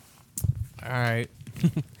All right.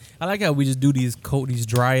 I like how we just do these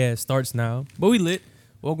dry ass starts now, but we lit.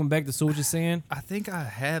 Welcome back to So What You Saying. I think I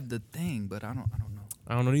have the thing, but I don't know.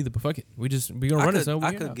 I don't know either, but fuck it. We gonna run this.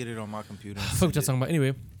 I could get it on my computer. Fuck what y'all talking about.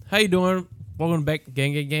 Anyway, how you doing? Welcome back,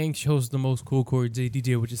 gang. Shows the most cool Corey J,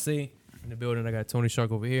 DJ What You Say in the building. I got Tony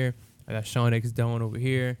Shark over here. I got Sean X Down over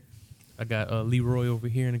here. I got Leroy over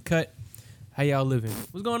here in the cut. How y'all living?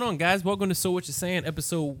 What's going on, guys? Welcome to So What You Saying,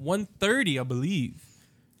 episode 130, I believe.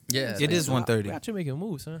 Yeah, it is 130. We actually making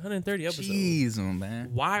moves, son. 130 episodes. Jeez, man.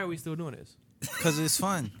 Why are we still doing this? Because it's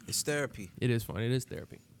fun. It's therapy. It is fun. It is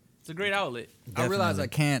therapy. It's a great outlet. I realize I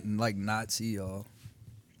can't not see y'all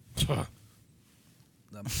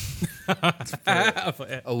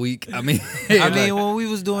a week. I mean, when we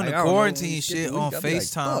was doing like, the quarantine shit on I'd be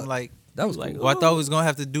FaceTime, like, that was like, cool. well, I thought we was gonna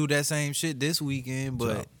have to do that same shit this weekend,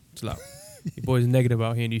 but Chill out. Your boys negative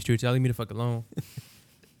out here in these streets. Y'all leave me the fuck alone.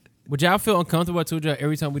 Would y'all feel uncomfortable? I told y'all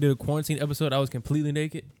every time we did a quarantine episode, I was completely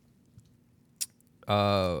naked.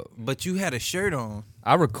 but you had a shirt on.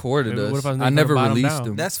 I recorded What if us. I I never bottom released down?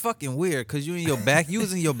 them. That's fucking weird because you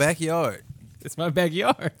was in your backyard. It's my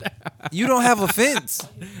backyard. You don't have a fence.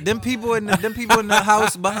 Them people in the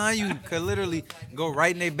house behind you could literally go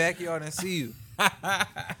right in their backyard and see you.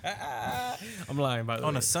 I'm lying, by the way.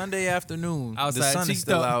 On a Sunday afternoon, Outside, the sun is cheeked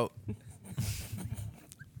still up. out.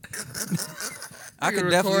 I You could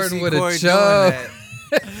definitely see recording with a Corey doing chub. that.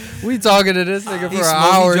 We talking to this nigga He for an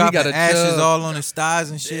smoking, hour. He dropping got a ashes chub. all on his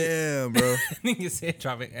thighs and shit. Damn, bro. Nigga said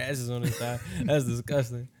dropping ashes on his thigh. That's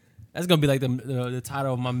disgusting. That's gonna be like the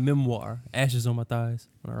title of my memoir, "Ashes on My Thighs."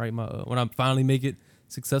 When I write when I finally make it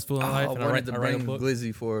successful in life, I and I wanted write to a bring book.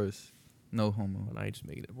 Glizzy for us. No homo. And I ain't just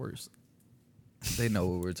making it worse. They know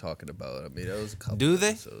what we're talking about. I mean, that was a couple. Do they?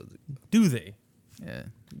 episodes. Do they? Yeah.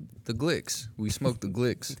 The Glicks. We smoked the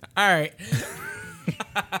Glicks. All right.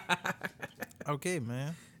 Okay,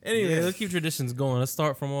 man. Anyway, Yeah. let's keep traditions going. Let's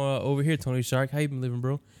start from over here, Tony Shark. How you been living,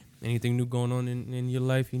 bro? Anything new going on in your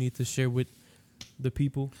life you need to share with the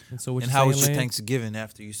people? And so, what And you how saying, was your Land? Thanksgiving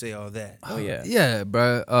after you say all that? Oh yeah. Yeah,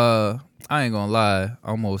 bro. I ain't gonna lie.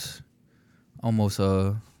 Almost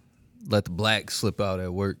let the black slip out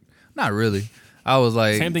at work. Not really. I was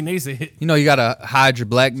like, Same thing they said. you know, you gotta hide your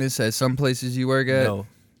blackness at some places you work at. No.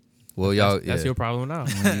 Well, y'all, That's yeah. your problem now.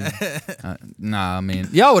 Nah, I mean,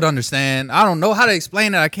 y'all would understand. I don't know how to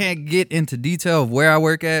explain it. I can't get into detail of where I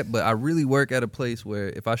work at, but I really work at a place where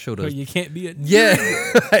if I show So the you can't be a yeah,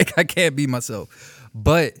 like I can't be myself.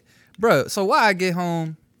 But, bro, so why I get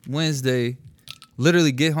home Wednesday,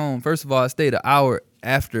 literally get home. First of all, I stayed an hour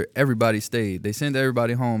after everybody stayed. They sent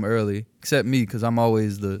everybody home early, except me, because I'm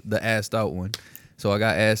always the assed out one. So I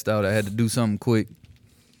got asked out. I had to do something quick.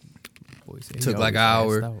 Boy, say he Took like an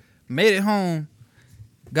always hour. passed out. Made it home,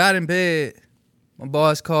 got in bed. My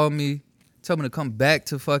boss called me, told me to come back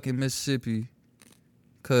to fucking Mississippi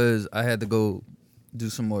because I had to go do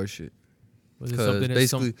some more shit. Was it Because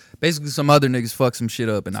something that basically some other niggas fucked some shit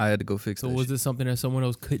up and I had to go fix So that was shit. this something that someone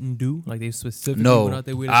else couldn't do? Like they specifically No, went out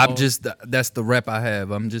their way to I'm call? just, that's the rep I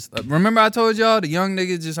have. I'm just, remember I told y'all, the young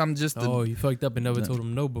niggas I'm just the, Oh, you fucked up and never told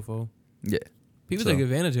them no before. yeah. People So, take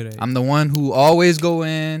advantage of that. I'm the one who always go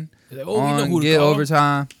in, Like, oh, we know on, who to get call.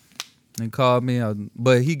 overtime, and called me.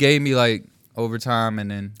 But he gave me like overtime,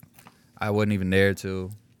 and then I wasn't even there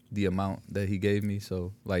till the amount that he gave me.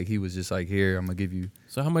 So like he was just like, "Here, I'm gonna give you."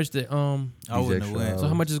 So how much did I wouldn't have extra went. So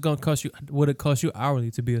how much is it gonna cost you? Would it cost you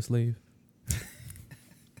hourly to be a slave? I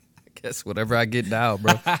guess whatever I get now,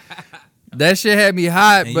 bro. That shit had me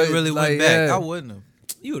hot, And but you really like, went back. yeah, I wouldn't have.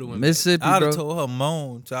 You would have went. Mississippi, I'd bro. have told her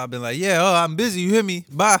moan. So I'd been like, yeah, I'm busy. You hear me?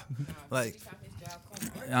 Bye. Like,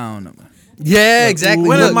 I don't know, man. Yeah, exactly.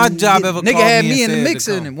 when Look, has my job ever nigga called had me me and in the said to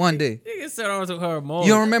mixer come? in it one day. Nigga said I took her more. You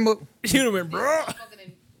don't remember? You don't remember, bro.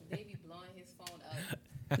 They be blowing his phone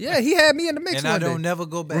up. Yeah, he had me in the mix and I one don't day. never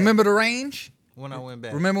go back. Remember the range? when I went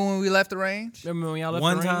back? Remember when we left the range? Remember when y'all left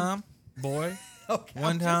One the range? time. boy? Okay,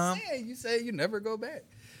 One I'm just time. saying, you say you never go back.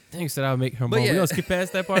 Thanks that I'll make her But more. yeah. We gonna skip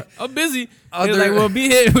past that part. I'm busy. Other- They're like, well, be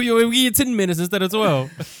here. We give you 10 minutes instead of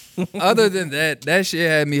 12. Other than that shit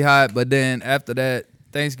had me hot. But then after that,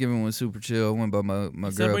 Thanksgiving was super chill. I went by my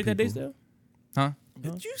girl. Celebrate that day people. still? Huh?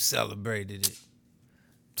 But you celebrated it.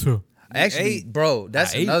 Tuh. Actually, ate. bro,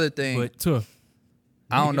 that's I ate, another thing. But tuh.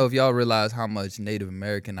 I don't know if y'all realize how much Native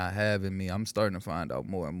American I have in me. I'm starting to find out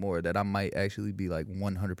more and more that I might actually be like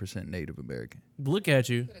 100% Native American. Look at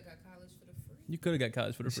you. Could have got college for the free. You could have got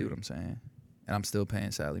college for the You see free. what I'm saying? And I'm still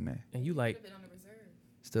paying Sally Mae. And you like, Could have been on the reserve.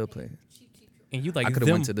 Still paying. and you like I could have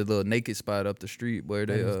them. went to the little naked spot up the street where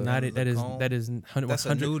That they. is not it. That is Lacombe. that is 100 That's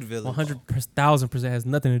a nude village. 100,000% has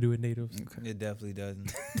nothing to do with natives. It definitely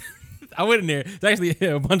doesn't. I went in there. It's actually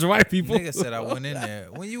a bunch of white people. Nigga said I went in there.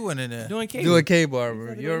 When you went in there, doing cake. Do a K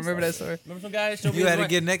barber. You don't remember that story? Remember some guys showed me you had his to right-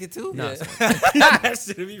 get naked too. Nah, that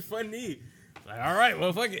should be funny. Like, all right,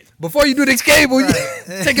 well, fuck it. Before you do this cable, you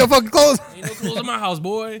take your fucking clothes. Ain't no clothes in my house,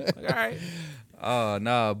 boy. Like, all right. Oh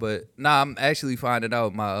nah, but nah, I'm actually finding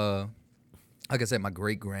out my like I said, my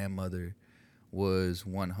great grandmother was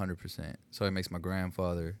 100%. So it makes my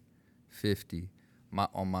grandfather 50.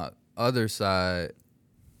 On my other side,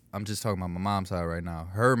 I'm just talking about my mom's side right now.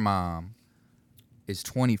 Her mom is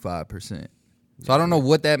 25%. So I don't know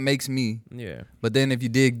what that makes me. Yeah. But then if you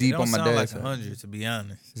dig deep It don't on my sound dad's like side, 100 to be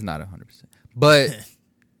honest. it's not 100%. But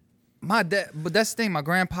my dad, but that's the thing. My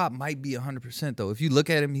grandpa might be 100% though. If you look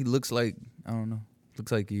at him, he looks like, I don't know,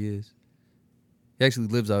 looks like he is. He actually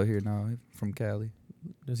lives out here now, from Cali.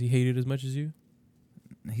 Does he hate it as much as you?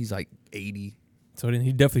 He's like 80. So then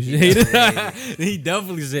he definitely should hate it. He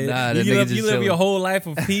definitely should. Nah, that you nigga live, just you live chilling. your whole life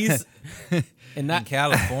of peace and In not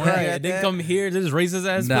California, Right, at then that? come here, just raise his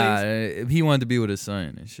ass. Nah, place. he wanted to be with his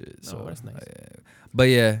son and shit. So Oh, that's nice. But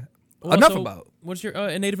yeah, Well, enough so about. What's your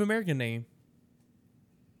Native American name?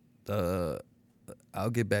 I'll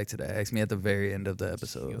get back to that. Ask me at the very end of the You'll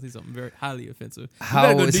episode. see something very highly offensive. How you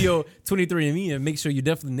better go is- do your 23andMe and make sure you're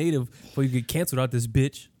definitely Native before you get canceled out this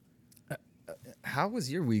bitch. How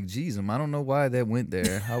was your week? Jeez, I don't know why that went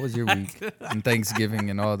there. How was your week and Thanksgiving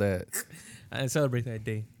and all that? I didn't celebrate that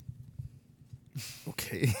day.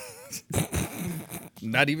 Okay.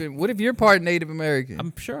 Not even. What if you're part Native American?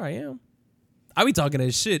 I'm sure I am. I be talking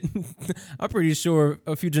that shit. I'm pretty sure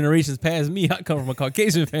a few generations past me, I come from a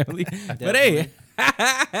Caucasian family. But hey,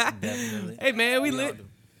 Definitely. hey man, we lit.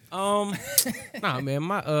 Nah, man,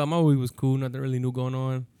 my week was cool. Nothing really new going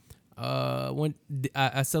on.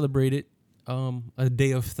 I celebrated a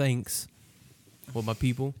day of thanks with my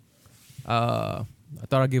people. I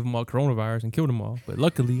thought I'd give them all coronavirus and kill them all, but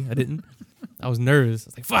luckily I didn't. I was nervous. I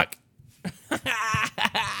was like, fuck.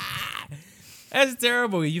 That's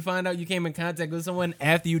terrible. You find out you came in contact with someone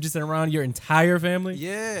after you just around your entire family.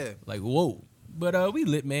 Yeah. Like, whoa. But we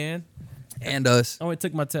lit, man. and us. I only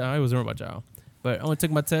took my test. I was worried about y'all. But I only took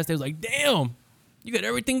my test. They was like, damn, you got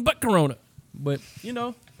everything but corona. But, you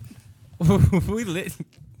know, we lit.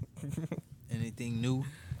 Anything new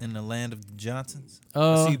in the land of the Johnsons? I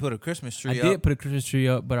Uh, see you put a Christmas I tree up. did put a Christmas tree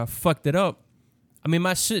up, but I fucked it up. I mean,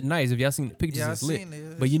 my shit nice. If y'all seen the pictures, Yeah, I it's lit. seen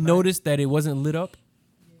it. But It's you nice. noticed that it wasn't lit up?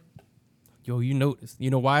 Yo, you noticed. You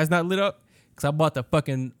know why it's not lit up? Because I bought the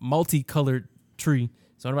fucking multicolored tree.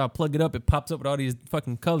 So whenever I plug it up, it pops up with all these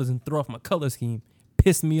fucking colors and throw off my color scheme.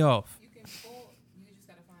 Pissed me off. You can pull. You just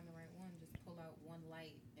gotta find the right one. Just pull out one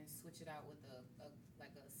light and switch it out with a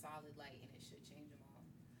solid light, and it should change them all.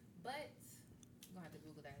 But you're gonna have to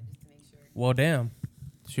Google that just to make sure. Well, damn.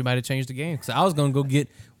 She might have changed the game. Because I was going to go get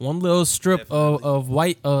one little strip of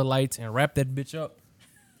white lights and wrap that bitch up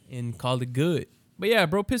and call it good. But yeah,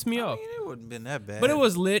 bro, pissed me I off. mean, it wouldn't been that bad. But it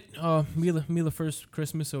was lit. Mila first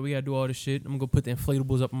Christmas, so we got to do all this shit. I'm going to go put the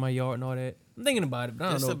inflatables up in my yard and all that. I'm thinking about it, but I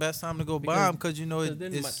don't It's know. the best time to go buy Because- them because you know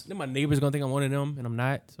Then my neighbor's going to think I'm one of them, and I'm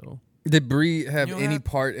not. So Did Bree have You don't any have-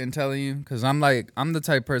 part in telling you? Because I'm the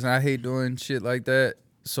type of person, I hate doing shit like that.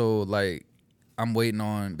 So like, I'm waiting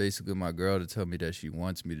on basically my girl to tell me that she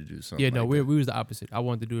wants me to do something. yeah, no, like we was the opposite. I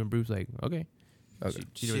wanted to do it, and Bruce like, okay. Okay.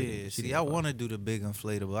 She shit. did it. She See, did I it. want to do the big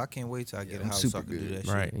inflatable. I can't wait till I get a I'm house so I super can do good.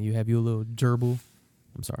 that Right, shit. and you have your little gerbil.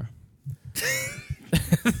 I'm sorry.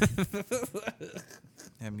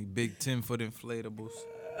 Have me big 10-foot inflatables.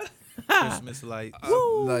 Christmas lights.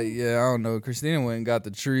 Like, yeah, I don't know. Christina went and got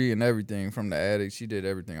the tree and everything from the attic. She did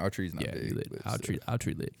everything. Our tree's not Yeah, big. we lit. but I'll still.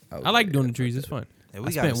 treat lit. was I like very doing the happy trees. about It's fun. Yeah, I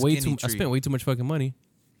we got a spent way skinny too. I tree. spent way too much fucking money.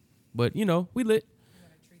 But you know, we lit.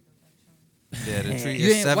 Yeah, the tree You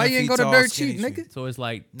is ain't- 7 why you ain't feet go to tall, Dirt skinny Cheap, tree. nigga? So it's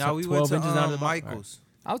like Now we 12 went to inches down to the bottom. Michael's.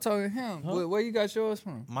 I was talking to him. Huh? Where you got yours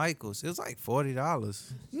from? Michael's. It was like $40.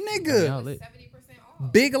 Nigga. Y'all lit. 70%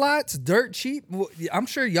 off. Big lots, dirt cheap. Well, I'm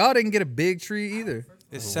sure y'all didn't get a big tree either.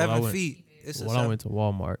 It's Well, I 7 went- feet. It's a Well, I seven- went to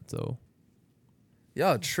Walmart, so Y'all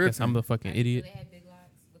I guess tripping. I'm the fucking I didn't know idiot. They had big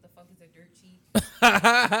lots. What the fuck is a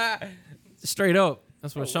dirt cheap? Straight up.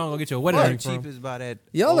 That's where Sean gonna get your wedding Dirt ring cheap from. is by that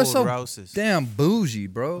Y'all are old so Rouse's. damn bougie, I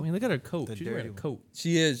bro. mean, look at her coat. The She's wearing a dirty one. coat.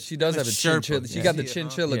 She is. She does The have a Sherpa. chinchilla. She Yeah. got the Yeah.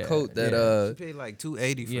 chinchilla Yeah. coat that Yeah. She paid like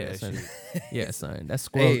 $280 for Yeah, that son. shit. Yeah, son. That's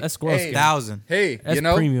squirrel. That's squirrel hey. skin. 1,000. Hey, That's you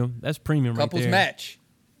know, premium. That's premium couples right there. match.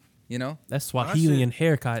 You know, That's Swahili and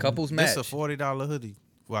haircut. couples match. This a $40 hoodie.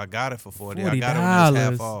 Well, I got it for 40. I got it when it was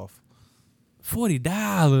half $40. off.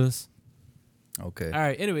 $40. Okay. All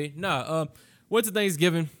right. Anyway, went to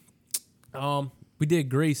Thanksgiving. We did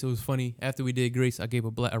Grace. It was funny. After we did Grace, I gave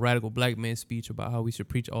a radical black man speech about how we should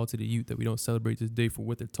preach all to the youth that we don't celebrate this day for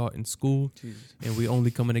what they're taught in school, and we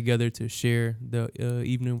only coming together to share the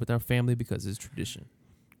evening with our family because it's tradition.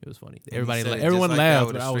 It was funny. And Everybody, he said it everyone just like that laughed,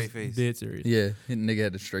 with but a I was straight face. dead serious. Yeah, nigga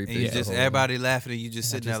had the straight And face. you the just whole everybody laughing, and you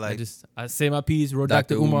just sitting there like, I said my piece, wrote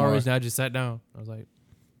Dr. Dr. Umar, Umar. and I just sat down. I was like,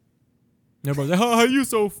 everybody's like, "Oh, you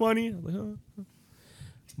so funny." I was like, huh.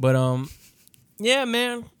 But yeah,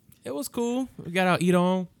 man, it was cool. We got out eat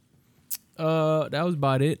on. That was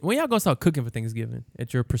about it. When y'all gonna start cooking for Thanksgiving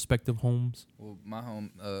at your prospective homes? Well, my home.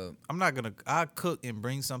 I'm not gonna. I cook and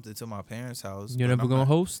bring something to my parents' house. You're but never I'm gonna not-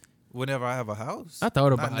 host? Whenever I have a house. I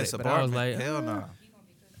thought Not about in this it, but I was apartment. like, hell nah.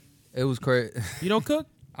 It was crazy. You don't cook?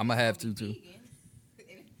 I'm gonna have to too.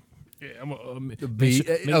 Yeah, I'm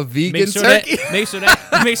A vegan make sure turkey. That, make sure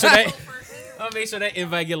that. I'll make sure that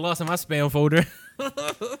invite get lost in my spam folder.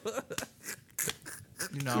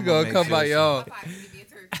 You know, We I'm gonna make come sure by so. y'all.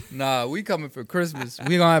 Nah, we coming for Christmas.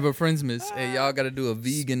 We gonna have a Friendsmas, and y'all gotta do a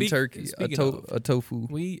vegan turkey, speaking of- a tofu.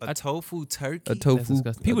 A tofu turkey. A That's tofu.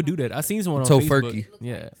 disgusting. People do that. I seen someone on Tofurkey. Facebook.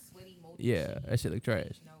 Yeah, yeah, that shit look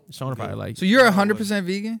trash. Sean probably like. So you're 100%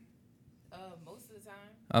 vegan? Most of the time.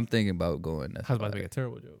 I'm thinking about going. I was about to make a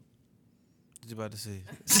terrible joke. What you about to say?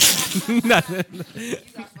 Nothing. You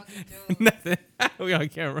got fucking Joe. Nothing. We on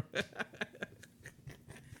camera. You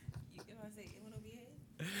know what I'm saying? It went over your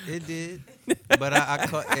head. It did, but I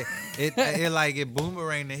caught it like it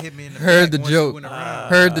boomeranged and hit me in the Heard back the once it joke. went around.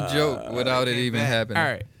 Heard the joke without it came even back. happening. All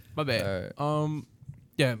right, my bad. All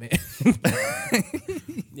Yeah, man.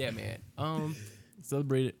 Yeah, man.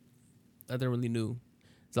 Celebrated. Nothing really new.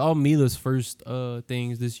 It's all Mila's first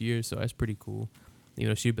things this year, so that's pretty cool. You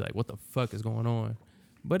know, she'd be like, "What the fuck is going on?"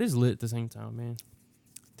 But it's lit at the same time, man.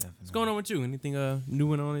 Definitely. What's going on with you? Anything new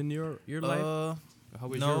going on in your life? How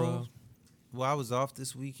was no. your Well, I was off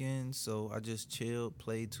this weekend, so I just chilled,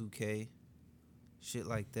 played 2K, shit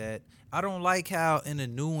like that. I don't like how in the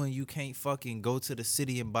new one you can't fucking go to the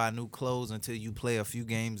city and buy new clothes until you play a few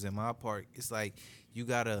games in my park. It's like you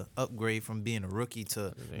gotta upgrade from being a rookie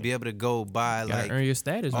to be able to go buy gotta like earn your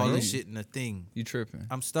status, all man. this shit in the thing. You tripping?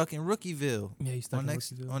 I'm stuck in Rookieville. Yeah, you stuck on in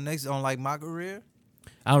next Rookieville. on like my career.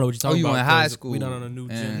 I don't know what you're talking you about. in high 'cause school We not on a new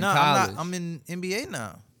and- gym. No, I'm college. not. I'm in NBA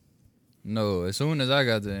now. No, as soon as I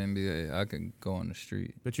got to the NBA, I could go on the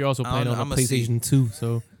street. But you're also I playing don't on know, a I'ma see. PlayStation 2,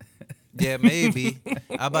 so Yeah, maybe.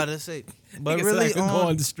 I about to say, but Nigga said I really could go on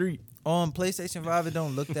on the street. PlayStation 5, it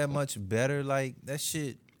don't look that much better. Like that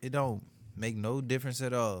shit, it don't make no difference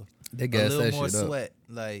at all. They A gas little that more shit up. sweat.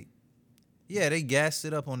 Like, yeah, they gassed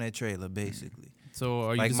it up on that trailer basically. So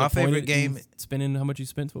are you Like, my favorite disappointed in game- spending how much you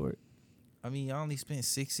spent for it? I mean, I only spent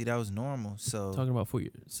 60. That was normal. So, Talking about for your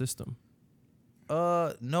system.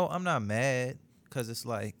 no, I'm not mad because it's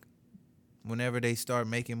like whenever they start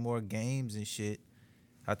making more games and shit,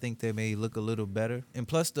 I think they may look a little better. And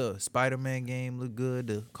plus, the Spider-Man game look good.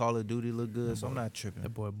 The Call of Duty look good. So I'm not tripping. That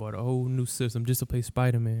boy bought a whole new system just to play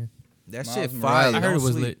Spider-Man. That Miles shit Morales. fire. I heard it Don't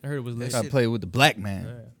was sleep. lit. I heard it was lit. That I shit- play with the black man.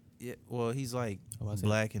 Yeah. Yeah, well, he's like Oh, I said-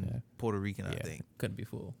 black and yeah. Puerto Rican, I Yeah, think. couldn't be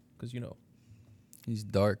full because you know. He's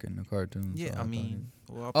dark in the cartoon. Yeah, so I thought mean,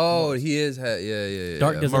 well, Oh, he is. Yeah.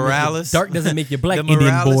 Dark doesn't Morales. Dark doesn't make you black, the Indian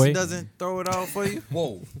Morales boy. doesn't throw it off for you.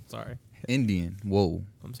 Whoa. Sorry, Indian. Whoa.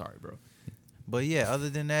 I'm sorry, bro. But yeah,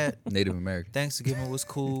 other than that, Native American. Thanksgiving was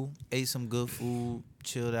cool. Ate some good food.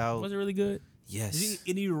 Chilled out. Was it really good? Did you Yes. eat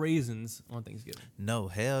any raisins on Thanksgiving? No,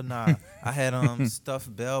 hell nah. I had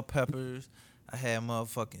stuffed bell peppers. I had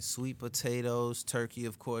motherfucking sweet potatoes, turkey,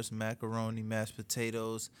 of course, macaroni, mashed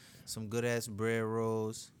potatoes, some good ass bread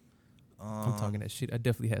rolls. I'm talking that shit. I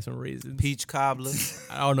definitely had some raisins. Peach cobbler.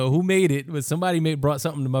 I don't know who made it, but somebody brought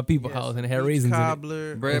something to my people's house and it had Peach raisins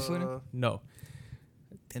cobbler, Bread pudding? in it. No,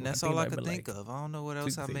 And that's I think all I like could but think like of. I don't know what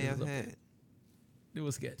else I may potatoes have up had. it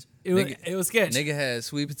was sketch. It was sketch. Nigga had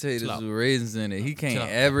sweet potatoes Chill out. with raisins in it. He can't Chill out.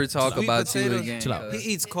 ever talk Sweet about you potatoes. again. Chill out.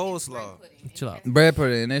 He eats coleslaw. Chill out. Bread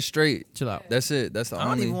pudding, and that's straight. Chill out. That's it. That's the I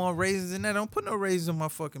don't only. even want raisins in that. Don't put no raisins in my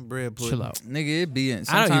fucking bread pudding. Chill out. Nigga, it be in. I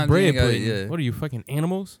Sometimes don't eat you bread ain't gotta- pudding. Yeah. What are you, fucking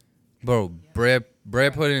animals? Bro, bread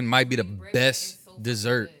pudding might be the best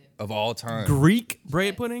dessert of all time. Greek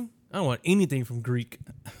bread pudding? I don't want anything from Greek.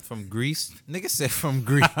 From Greece? Nigga said from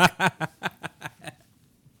Greece.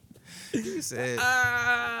 He said,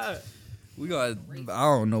 We got. I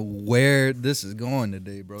don't know where this is going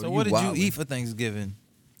today, bro. so what did you wildin'. eat for Thanksgiving?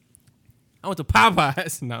 I went to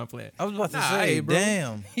Popeyes. No, I'm playing. I was about to Nah, say, hey, bro.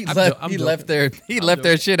 damn. He I'm left. jo- I'm he joking. left their. He I'm left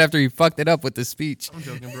their joking. shit after he fucked it up with the speech. I'm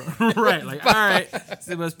joking, bro. Right, like, all right.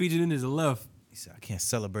 Said my speech and then there's a left. He said, I can't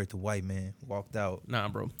celebrate the white man. Walked out. Nah,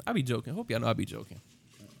 bro. I be joking. Hope y'all know I be joking.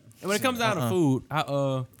 And when it comes down to food, I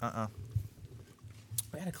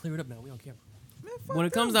gotta clear it up now. We on camera. when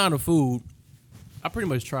it comes down to food, I pretty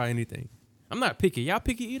much try anything. I'm not picky. Y'all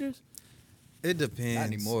picky eaters? It depends. Not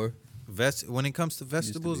anymore. When it comes to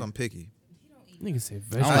vegetables, be. I'm picky. Niggas say I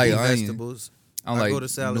vegetables. don't like eat onion. vegetables. I don't I like go to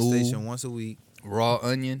salad noodle, station once a week. raw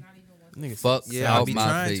onion. Niggas Fuck Yeah, I out be my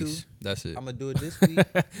trying face. to. That's it. I'm gonna do it this week.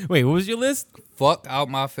 Wait, what was your list? Fuck out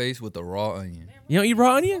my face with the raw onion. You don't eat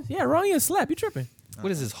raw onions? Yeah, raw onions slap. You tripping?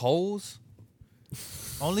 What is this, holes?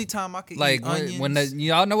 Only time I can Like eat onions. when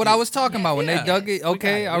y'all know what I was talking about when Yeah. they dug it. We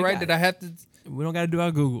Okay, got it. all We right. got Did it. I have to? We don't got to do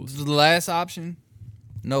our Googles. This is the last option.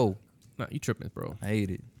 No, No, you tripping, bro. I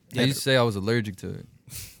hate it. Yeah, I used to say I was allergic to it.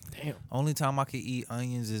 Damn. Only time I can eat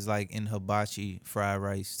onions is like in hibachi fried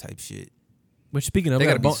rice type shit. But speaking of, They I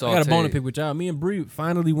got, gotta be I got a bone to sauteed. pick with y'all. Me and Bree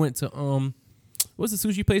finally went to what's the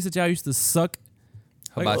sushi place that y'all used to suck?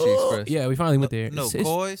 Hibachi Express. Yeah, we finally went there. No, It's-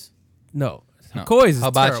 Koi's. No, No. Koi's is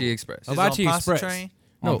Hibachi terrible. Express. Is it Hibachi on Ponce Express. Train?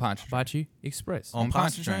 No, On Ponce Train. Hibachi Express. On On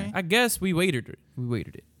Ponce Ponce Train? Train. I guess we waited it. We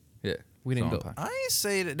waited it. Yeah, We didn't it's go. on I ain't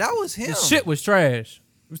say that. That was him. The shit was trash.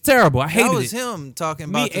 It was terrible. I hated That was it. him talking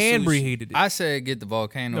Me about the and sushi. Bree hated it. I said get the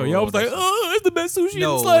volcano. No, y'all roll. was like, oh, it's the best sushi in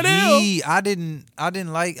No, Slidell. I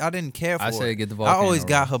didn't care for I it. said get the I volcano always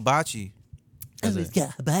got roll. hibachi.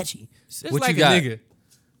 got hibachi. It's What like you a got? nigga.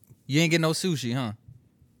 You ain't get no sushi, huh?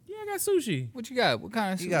 Yeah, I got sushi. What you got? What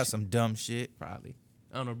kind of sushi? You got some dumb shit. Probably.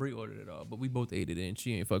 I don't know. Bree ordered it all, but we both ate it and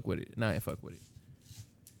she ain't fuck with it. And I ain't fuck with it.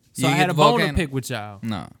 You So I ain't had get a the bone to volcano? pick with y'all.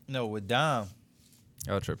 No, No, with Dom.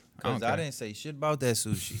 y'all tripping. Because I didn't say shit about that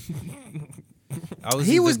sushi. I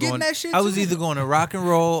He either was getting going- that shit, I was too. either going to Rock and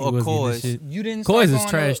Roll He or was getting that Koi's. shit. You didn't. Koi's start is going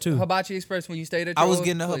trash, to too. Hibachi Express when you stayed at. I your was old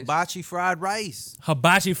getting a place? hibachi fried rice.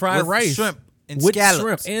 Hibachi fried With rice. shrimp and with scallops.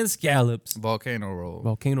 shrimp and scallops. volcano roll.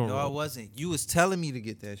 Volcano No, I roll. wasn't. You was telling me to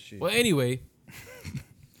get that shit. Well, anyway,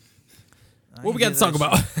 I what we ain't got to get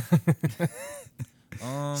talk that about? shit.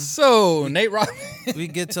 So Nate Robinson. We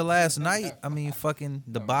get to last night. I mean, fucking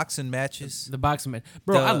the boxing matches. The boxing match.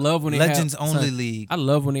 Bro, The I love when they Legends have, Only son, League. I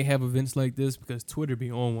love when they have events like this because Twitter be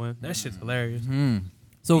on one. That shit's hilarious.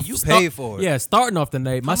 So You paid for it. Yeah, starting off the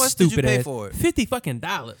night, my How much did you stupid pay ass for it? $50 fucking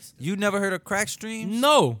dollars. You never heard of crack streams?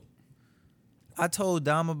 No, I told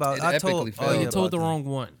Dom about. It I told. epically Oh, failed. yeah, I told about the that. wrong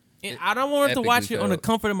one. And I don't want to epically watch it on the failed.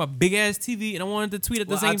 comfort of my big ass TV, and I wanted to tweet at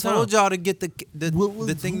the Well, same I told time. y'all to get the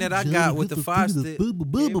thing that I got with the 5 stick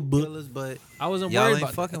killers, but I wasn't y'all worried ain't about.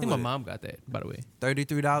 That. I fucking think my with it. mom got that, by the way.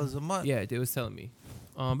 $33 a month. Yeah, they was telling me.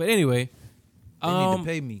 But anyway, They need to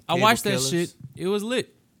pay me. I Cable watched that killers. shit. It was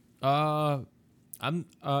lit. I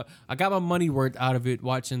got my money worth out of it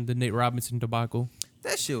watching the Nate Robinson debacle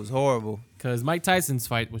That shit was horrible. because Mike Tyson's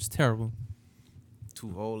fight was terrible.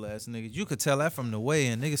 Two whole ass niggas. You could tell that from the way,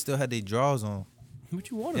 and niggas still had their drawers on, What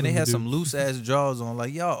you want? and they had some loose ass drawers on.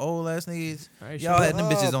 Like y'all old ass niggas. Alright, Y'all sure. had them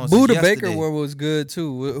bitches on. Buddha since Baker yesterday. one was good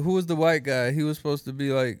too. Who was the white guy? He was supposed to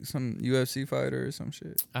be like some UFC fighter or some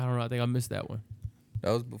shit. I don't know. I think I missed that one.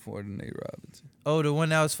 That was before the Nate Robinson. Oh, the one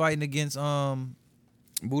that was fighting against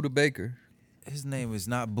Buddha Baker. his name is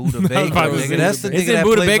not Buddha I was Baker. about to Nigga. say, That's the isn't nigga that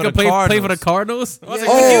Buddha played Baker for the play for the Cardinals. Cardinals? I was Yeah.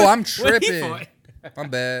 like, Oh, when I'm he tripping. fought? My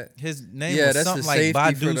bad. His name Yeah, was that's something the like safety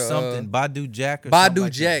Badu for the, something, Badu Jack or something Badu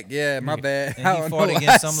like Jack. that. Yeah, my bad. And I he don't fought know why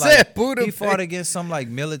against I some said like Buddha he fought Baker. against some like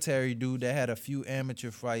military dude that had a few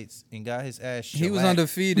amateur fights and got his ass. He was shellacked.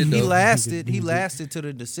 undefeated He though. lasted to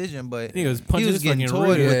the decision, but He was punching his getting fucking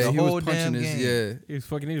toyed ribs. with Yeah, the he whole was damn punching game. his. Yeah. He was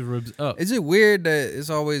fucking his ribs up. Is it weird that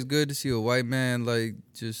it's always good to see a white man like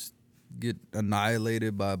just get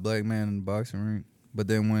annihilated by a black man in the boxing ring, but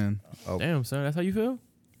then when Damn, son, that's how you feel?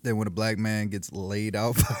 a black man gets laid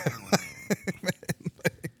out by a white man,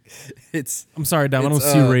 like, it's I'm sorry, Dom. I don't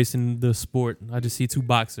It's, see race in the sport. I just see two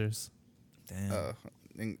boxers.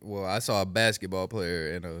 Damn. well, I saw a basketball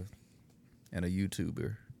player and a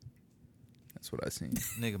YouTuber. That's what I seen.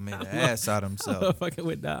 Nigga made an ass out of himself. Fucking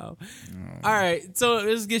went down. All right, so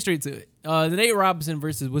let's get straight to it. The Nate Robinson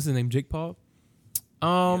versus what's his name, Jake Paul.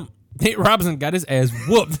 Nate Robinson got his ass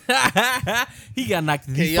whooped. He got knocked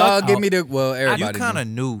the Can fuck y'all give out. me the everybody? You kind of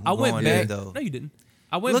knew I went going back. in though. No, you didn't.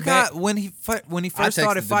 I went Look back. how when he first texted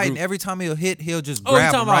started the fighting, group. every time he'll hit, he'll just Oh, you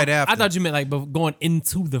grab talking him right about? after. I thought you meant like going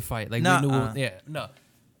into the fight. Like we knew. Nuh-uh. Yeah, no.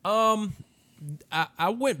 I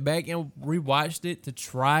went back and rewatched it to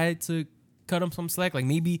try to cut him some slack. Like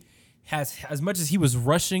maybe as much as he was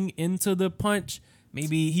rushing into the punch,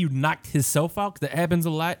 maybe he knocked himself out. 'Cause that happens a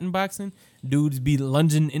lot in boxing. Dudes be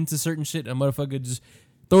lunging into certain shit. A motherfucker just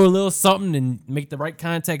throw a little something and make the right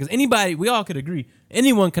contact. Because anybody, we all could agree,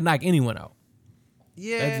 anyone could knock anyone out.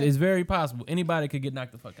 yeah, It's very possible. Anybody could get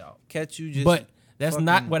knocked the fuck out. catch you just. But that's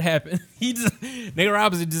not fucking- what happened. He just Nate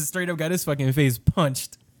Robinson just straight up got his fucking face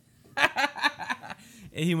punched.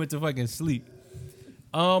 And he went to fucking sleep.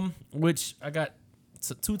 Which I got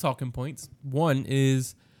two talking points. One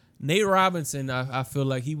is Nate Robinson. I feel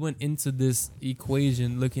like he went into this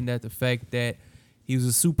equation looking at the fact that he was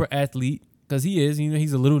a super athlete, because he is.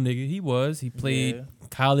 He's a little nigga. He played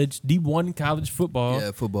college D1 college football.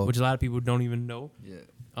 Yeah, football. Which a lot of people don't even know.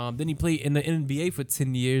 Yeah. Then he played in the NBA for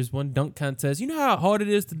 10 years, won dunk contest. You know how hard it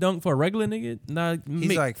is to dunk for a regular nigga?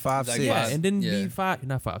 He's like 5'6". yeah, and then Yeah. be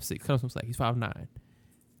not 5'6". Cut him some slack. He's 5'9".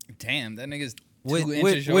 Damn, that nigga's With 2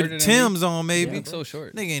 inches shorter than Tim's me. on, He maybe. looks so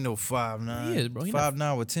short. Nigga ain't no 5'9". He is, bro. He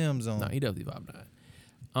 5'9" with Tim's on. No, he definitely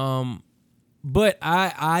 5'9". But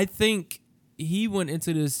I think he went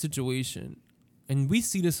into this situation, and we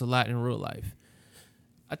see this a lot in real life.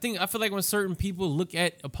 I feel like when certain people look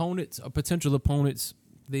at opponents or potential opponents,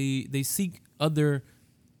 they seek other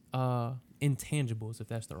intangibles, if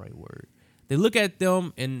that's the right word. They look at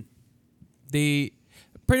them and they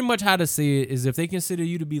pretty much, how to say it is, if they consider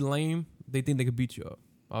you to be lame, they think they could beat you up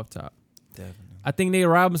off top. Definitely. I think Nate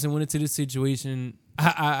Robinson went into this situation.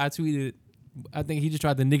 I tweeted, I think he just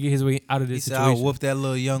tried to nigga his way out of He this said, situation. I'll whoop that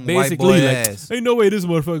little young white Basically, boy like, ass. ain't no way this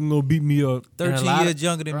motherfucker gonna beat me up. And 13 a lot years of-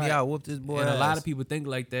 younger than me, right. I'll whoop this boy And ass. a lot of people think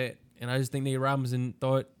like that. And I just think Nate Robinson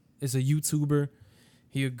thought it's a YouTuber.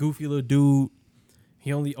 He a goofy little dude.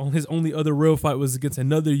 His only other real fight was against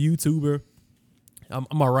another YouTuber. I'm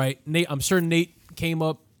all right. I'm sure Nate came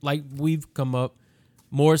up like we've come up,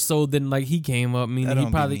 more so than like he came up. That Meaning don't he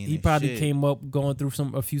be probably meaning shit. came up going through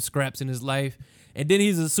a few scraps in his life, and then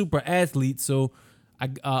he's a super athlete. So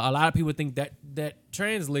a lot of people think that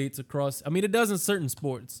translates across. I mean, it does in certain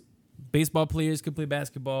sports. Baseball players could play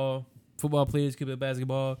basketball. Football players could play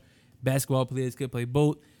basketball. Basketball players could play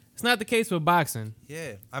both. It's not the case with boxing.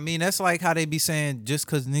 Yeah. I mean, that's like how they be saying just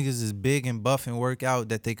because niggas is big and buff and work out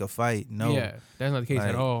that they could fight. No. Yeah, that's not the case Like-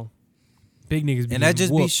 at all. Big niggas be And that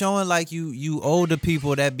just be whooped. showing like you older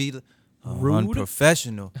people that be Rude.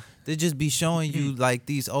 unprofessional. They just be showing you like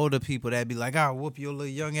these older people that be like, I'll whoop your little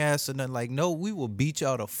young ass and then like, no, we will beat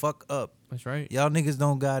y'all the fuck up. That's right. Y'all niggas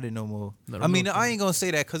don't got it no more. No, I mean, no, I ain't gonna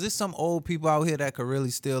say that because there's some old people out here that could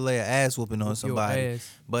really still lay an ass whooping on Your somebody. ass.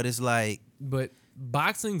 But it's like, But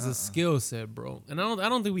boxing's a skill set, bro. And I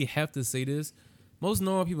don't think we have to say this. Most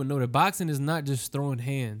normal people know that boxing is not just throwing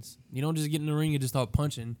hands. You don't just get in the ring and just start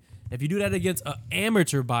punching. If you do that against an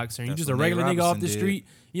amateur boxer and you That's just a what Nate regular nigga off Robinson the did. street,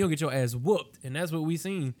 you don't get your ass whooped. And that's what we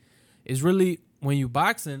seen. Is really when you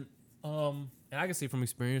boxing, and I can say from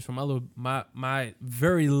experience, from my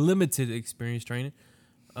very limited experience training,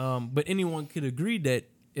 but anyone could agree that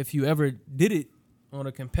if you ever did it on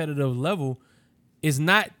a competitive level, it's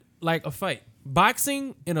not like a fight.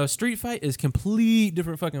 Boxing in a street fight is complete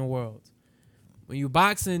different fucking worlds. When you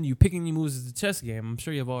boxing, you picking your moves as a chess game. I'm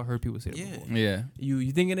sure you've all heard people say that yeah. before. Yeah.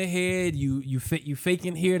 You think in the head, you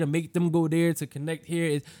faking here to make them go there to connect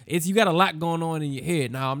here. It's you got a lot going on in your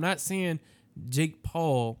head. Now I'm not saying Jake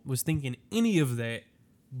Paul was thinking any of that,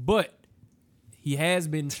 but he has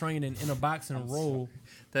been training in a boxing role.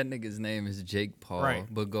 That nigga's name is Jake Paul. Right.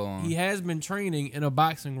 But go on. He has been training in a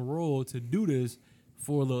boxing role to do this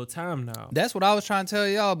for a little time now. That's what I was trying to tell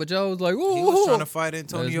y'all, but y'all was like, ooh. He was trying to fight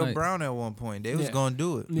Antonio That's nice. Brown at one point. They was Yeah. gonna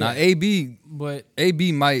do it. Now, Yeah. AB But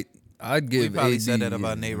might, I'd We give probably AB. said that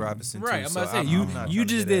about Nate Robinson right, too. I'm so about to say I'm not you trying to just hear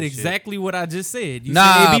did that shit. exactly what I just said. You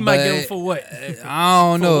Nah, said AB might get him but- for what? I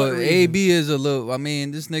don't For know. what reason? AB is a little, I mean,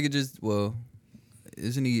 this nigga just, well,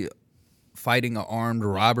 isn't he fighting an armed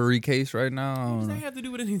robbery case right now? I What don't does that know. have to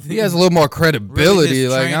do with anything? He has a little more Really, credibility. his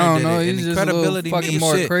Like, trainer I don't did know. it, He's and just a little credibility fucking means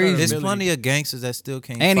more shit. crazy. There's plenty of gangsters that still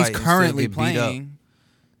can't And fight he's still currently get beat up. playing.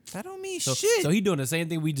 That don't mean So, shit. so he doing the same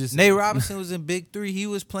thing we just Nate said. Robinson was in Big Three. He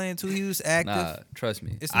was playing too. He was active. Nah, trust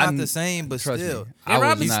me. It's I not the kn- same, but trust still. me. Nate I was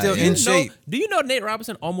Robinson not still do in you in. shape. Do you know Nate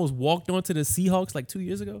Robinson almost walked onto the Seahawks like 2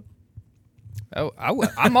 years ago?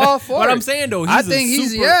 I'm all for What it. I'm saying though, I think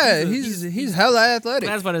he's he's hella athletic.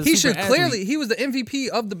 That's why he's a He super should clearly. athlete. He was the MVP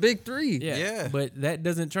of the Big Three. yeah. Yeah. But that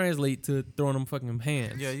doesn't translate to throwing them fucking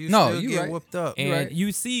hands. Yeah, you No, still you get right. whooped up. And right.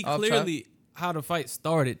 you see Off clearly how the fight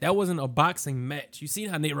started. That wasn't a boxing match. You seen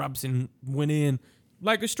how Nate Robinson went in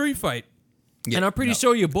like a street fight. Yeah, And I'm pretty no.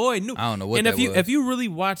 sure your boy knew. I don't know what And that was. if you really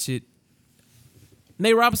watch it,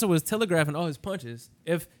 Nate Robinson was telegraphing all his punches.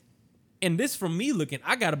 And this from me looking,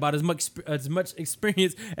 I got about as much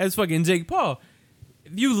experience as fucking Jake Paul.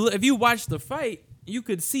 If you watch the fight, you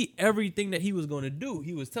could see everything that he was going to do.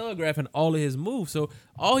 He was telegraphing all of his moves. So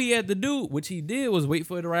all he had to do, which he did, was wait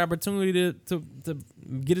for the right opportunity to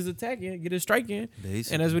get his attack in, get his strike in.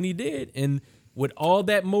 Basically. And that's what he did. And with all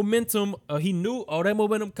that momentum, he knew all that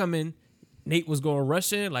momentum coming. Nate was going to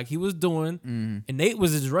rush in like he was doing. And Nate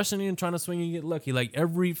was just rushing in, trying to swing and get lucky. Like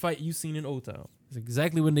every fight you seen in Old Town. That's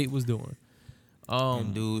exactly what Nate was doing.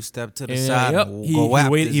 And dude stepped to the And, side yep, and he go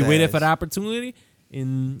whap waited his for ass. the opportunity.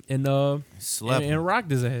 Slept. and rocked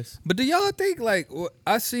his ass. But do y'all think like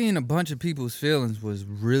I seen a bunch of people's feelings was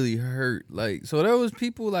really hurt? Like, so there was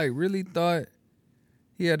people like really thought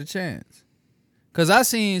he had a chance. Cause I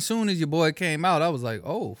seen as soon as your boy came out, I was like,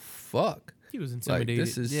 oh fuck. He was Like intimidated.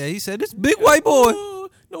 this is Yeah, he said this big white boy. Oh,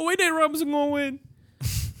 no way, Nate Robinson gonna win.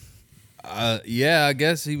 yeah, I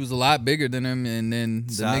guess he was a lot bigger than him, and then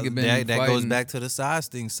the Size- nigga been that goes fighting- back to the size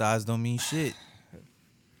thing. Size don't mean shit.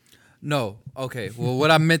 No, okay. Well, what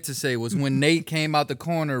I meant to say was when Nate came out the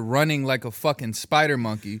corner running like a fucking spider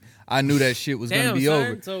monkey, I knew that shit was gonna Damn, be son.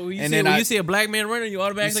 over. So you And see, then when I- you see a black man running, you You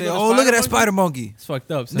automatically say, go, oh, look at that monkey? spider monkey. It's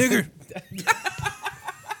fucked up, son. Nigger.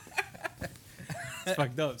 It's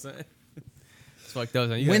fucked up, son. It's fucked up,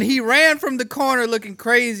 son. You When gotta- he ran from the corner looking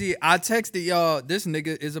crazy, I texted y'all, this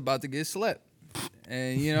nigga is about to get slept.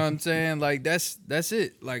 And you know what I'm saying? Like that's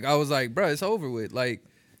it. Like I was like, bro, it's over with. Like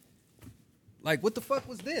what the fuck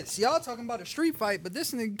was this? Y'all talking about a street fight, but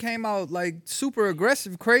this nigga came out like super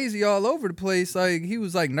aggressive, crazy all over the place. Like he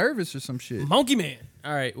was like nervous or some shit. Monkey Man.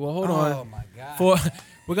 All right, well, hold Oh on. my god.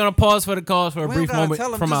 We're going to pause for the calls for a We brief don't gotta moment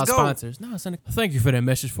tell 'em, from our just go. sponsors. No, son, thank you for that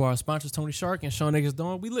message for our sponsors, Tony Shark and Sean Niggas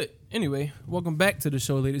Dawn. We lit. Anyway, welcome back to the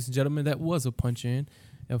show, ladies and gentlemen. That was a punch in.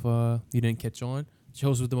 If you didn't catch on,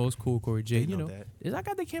 shows with the most cool Corey J. They You know know, that. is I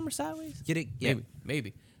got the camera sideways? Get it? Yeah.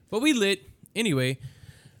 Maybe. But we lit. Anyway,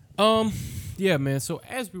 yeah, man. So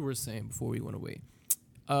as we were saying before we went away,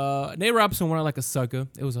 Nate Robinson went out like a sucker.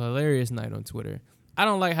 It was a hilarious night on Twitter. I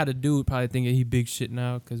don't like how the dude probably thinking he big shit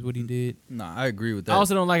now because what he did. Nah, I agree with that. I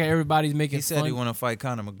also don't like how everybody's making He said fun. he want to fight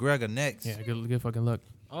Conor McGregor next. Yeah, good fucking luck.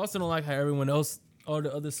 I also don't like how everyone else, all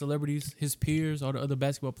the other celebrities, his peers, all the other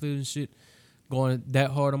basketball players and shit, going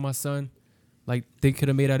that hard on my son. Like they could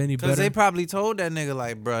have made out any Because better. they probably told that nigga,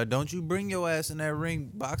 like, bruh, don't you bring your ass in that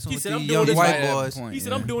ring boxing He with said, these "I'm doing young this white at that boys. point, he said,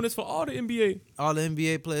 yeah. "I'm doing this for all the NBA." All the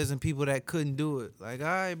NBA players and people that couldn't do it. Like, all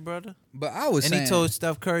right, brother. But I was And saying he told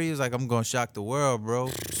Steph Curry, he was like, I'm going to shock the world, bro.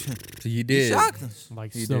 so you He did. shocked us.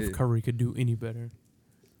 Like He Steph did. Curry could do any better.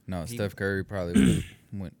 No, He- Steph Curry probably would've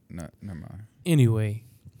went. No, never mind. Anyway,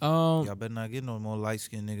 Y'all better not get no more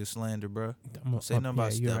light-skinned nigga slander, bro. Say nothing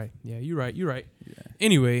about you're Steph. right. Yeah, you're right. You're right. Yeah.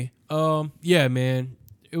 Anyway, yeah, man,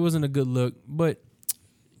 it wasn't a good look, but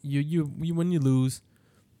you when you lose,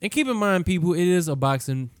 and keep in mind, people, it is a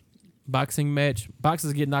boxing match.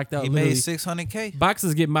 Boxers get knocked out. He literally. made $600K.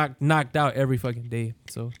 Boxers get knocked out every fucking day.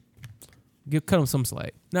 So cut him some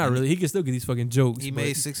slack. Not And really. He can still get these fucking jokes. He but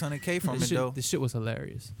made $600K from the it, shit, though. the shit was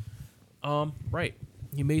hilarious. Right.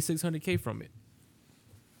 He made $600K from it.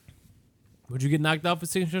 Would you get knocked out for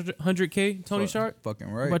 $600K, Tony Shark?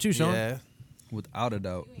 Fucking What right. about you, Sean? Yeah. Without a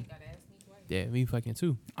doubt. You ain't gotta ask me twice. Yeah, me fucking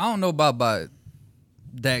too. I don't know about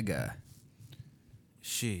that guy.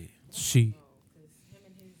 Shit. She.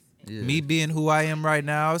 Yeah. Me being who I am right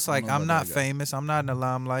now, it's like know I'm about not that guy. famous. I'm not in the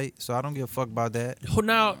limelight, so I don't give a fuck about that. Oh,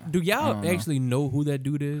 now, do I y'all don't know. actually know who that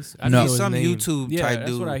dude is? I No. know his Some name. YouTube yeah, type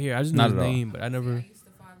that's dude. what I hear. I just Not know his at all. name, but I I never. used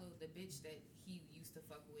to follow the bitch that he used to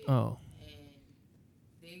fuck with. Oh. And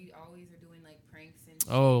they always are doing like pranks and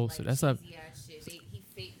shit. Oh, like so that's not- cheesy ass shit. He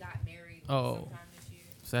fake got married Oh. sometime this year.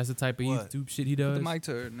 So that's the type of What? YouTube shit he Put does. the mic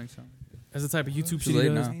to her next time. That's the type of YouTube Too shit he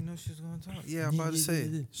late does. now. I ain't know she was gonna talk. Yeah, I'm about to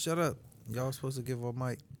say. Shut up. Y'all was supposed to give her a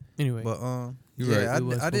mic. Anyway, But You yeah, right. We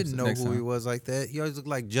was I didn't supposed know to next who he time. was like that. He always looked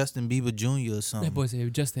like Justin Bieber Jr. or something. that boy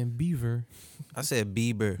said Justin Bieber. I said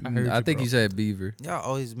Bieber. I heard I you, think bro. you said Beaver. Y'all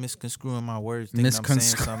always misconstruing my words, thinking I'm saying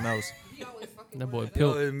Misconstru- something else. He always fucking That boy with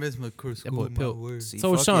Pilt. That boy Pilt. See,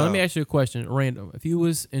 So fuck Sean, let y'all. me ask you a question, random. If you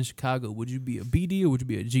was in Chicago, would you be a BD or would you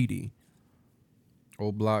be a GD?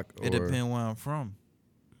 Old Block. It or- depends where I'm from.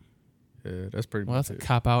 Yeah, that's pretty Well, much that's a it.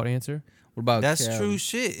 cop out answer. What about That's Cali? true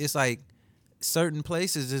shit. It's like certain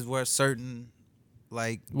places is where certain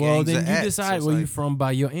like Well, gangs then are you at. decide So it's where you like, from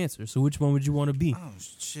by your answer. So which one would you want to be? Oh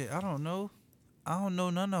shit, I don't know. I don't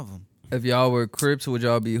know none of them. If y'all were Crips, would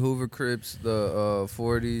y'all be Hoover Crips, the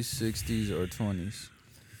 40s, 60s, or 20s?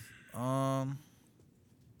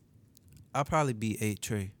 I'll probably be 8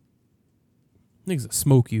 Trey. Niggas will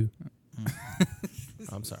smoke you.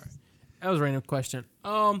 I'm sorry. That was a random question.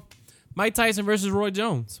 Mike Tyson versus Roy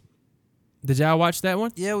Jones. Did y'all watch that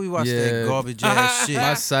one? Yeah, we watched Yeah. that garbage ass shit.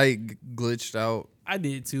 My site glitched out, I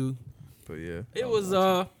did too. but yeah. It was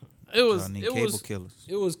Y'all need it cable was killers.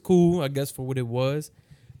 it was cool, I guess, for what it was.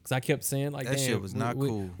 Cause I kept saying like That damn, shit was not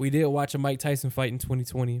cool. We did watch a Mike Tyson fight in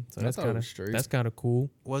 2020, so I that's thought it kind was straight. of cool.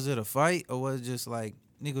 Was it a fight or was it just like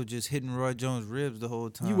nigga just hitting Roy Jones' ribs the whole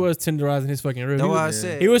time? He was tenderizing his fucking ribs. That's He why I was,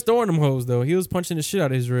 said he was throwing them hoes though. He was punching the shit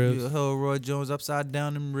out of his ribs. you held Roy Jones upside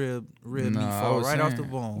down them rib Nah, meat I fall was right off the saying-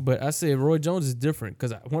 bone. But I said Roy Jones is different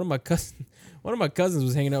because one of my One of my cousins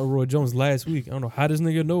was hanging out with Roy Jones last week. I don't know how this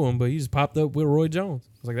nigga know him, but he just popped up with Roy Jones.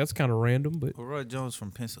 I was like, that's kind of random, but Well, Roy Jones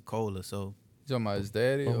from Pensacola, so You talking about his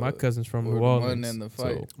daddy? oh, my or- cousin's from or New the Orleans. one in the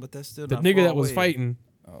fight? So but that's still the not nigga far that was away. fighting,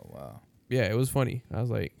 Oh wow. yeah, it was funny. I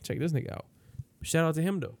was like, check this nigga out. Shout out to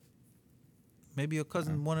him though. Maybe your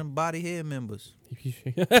cousin one of them body head members.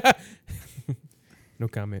 No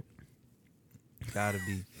comment. Gotta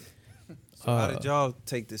be. So how did y'all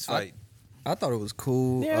take this fight? I thought it was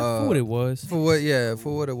cool. Yeah, for what it was. For what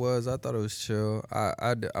it was, I thought it was chill.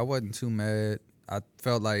 I wasn't too mad. I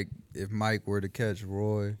felt like if Mike were to catch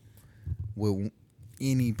Roy with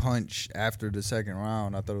any punch after the second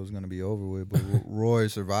round, I thought it was gonna be over with. But Roy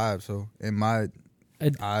survived, so in my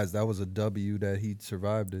eyes, that was a W that he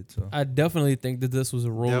survived it. So I definitely think that this was a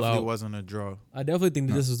Definitely rollout. wasn't a draw. I definitely think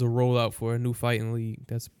that this is a rollout for a new fighting league.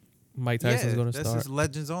 That's Mike Tyson's going to that's start. his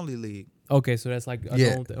Legends Only League. Okay, so that's like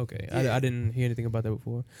Yeah. okay. Yeah. I didn't hear anything about that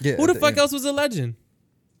before. yeah, Who at the the fuck end, else was a legend?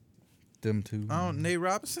 Them two. Nate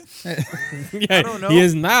Robinson? Yeah, I don't know. He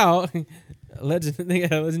is now a legend.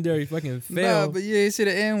 Nigga, a legendary fucking Nah, fail. but yeah, you see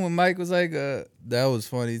the end when Mike was like, that was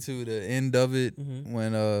funny too. The end of it Mhm.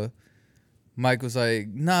 when Mike was like,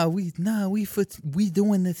 we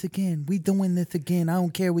doing this again. We doing this again. I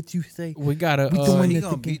don't care what you say. We gotta. We doing He this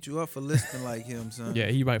gonna again. beat you up for listening like him, son. Yeah,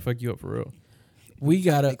 he might fuck you up for real. We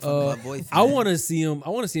gotta. Make fun of my voice, I man. want to see him. I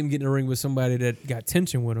want to see him get in the ring with somebody that got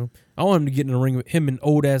tension with him. I want him to get in the ring with him and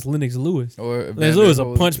old ass Lennox Lewis. Or Lennox Lewis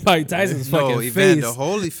will punch Mike Tyson's No, fucking Evander face.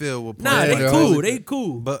 Holyfield will punch Nah, they Evander Mike cool. Tyson. They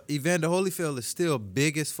cool. But Evander Holyfield is still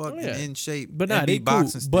big as fuck Yeah. and in shape. But nah, and they be cool.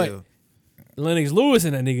 boxing But still. Lennox Lewis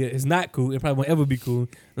and that nigga is not cool. It probably won't ever be cool.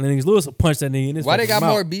 Lennox Lewis will punch that nigga in his Why they fucking got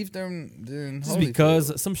mouth. more beef than Just Holyfield?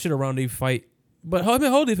 because some shit around they fight. But him and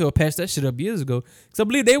Holyfield patched that shit up years ago. Because I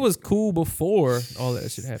believe they was cool before all that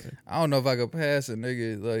shit happened. I don't know if I could pass a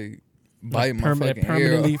nigga like bite my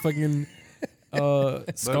Permanently fucking ear.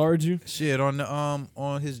 fucking scarred you. Shit, on the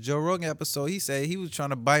on his Joe Rogan episode, he said he was trying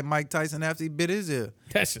to bite Mike Tyson after he bit his ear.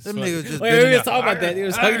 That's just Them funny. niggas just Wait, been we in was there. talking about that. They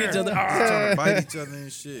was hugging each other. Trying to bite each other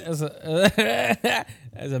and shit.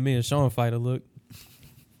 As a me and Sean fighter look.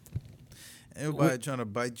 Everybody trying to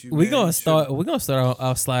bite you. We're man. gonna You start shouldn't.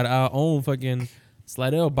 our slide our own fucking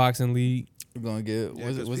Slidell boxing league. We're gonna get Yeah,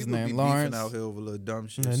 what's 'cause his people be name? beefing Lawrence. out here over little dumb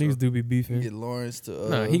shit. Nah, so- niggas do be beefing. Get Lawrence to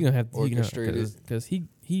Nah, he gonna have to orchestrate it. because he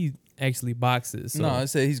actually boxes. So. No, I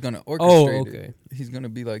said he's gonna orchestrate Oh, it. okay. He's gonna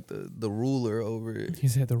be like the ruler over it.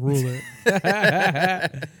 He's had the ruler.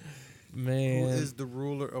 Who Man, is the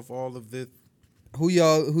ruler of all of this? Who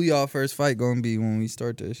y'all first fight gonna be when we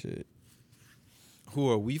start that shit? Who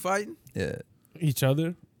are we fighting? Yeah. each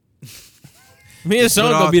other. Me and Sean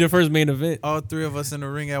put gonna all- be the first main event. All three of us in the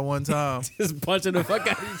ring at one time. Just punching the fuck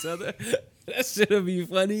out of each other. That shit'll be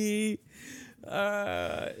funny.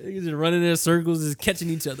 Niggas just running in circles, just catching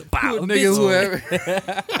each other. Pow, Nigga, bitch. whoever.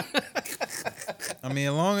 I mean,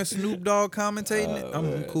 as long as Snoop Dogg commentating it,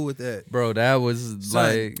 I'm cool with that. Bro, that was Son,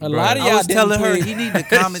 like a lot of I y'all was telling her didn't he play- need to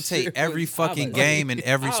commentate every fucking like- game in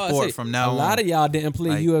every I was sport say, from now on. A lot of y'all didn't play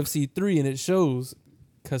Like- UFC 3 and it shows.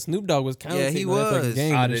 Cause Snoop Dogg was commentating Yeah, he on that fucking was.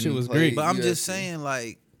 game I and the shit didn't was play. great. But I'm UFC. just saying,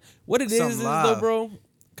 like, What it is something though, live. bro,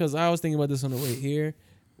 because I was thinking about this on the way here.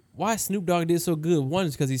 Why Snoop Dogg did so good? One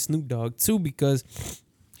is because he's Snoop Dogg. Two, because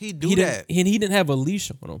he do he that. didn't he didn't have a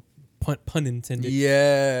leash on him. Pun intended.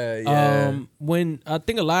 yeah. When I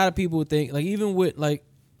think a lot of people think, like, even with, like,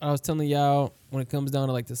 I was telling y'all, when it comes down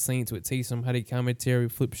to, like, the Saints with Taysom, how they commentary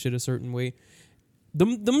flip shit a certain way.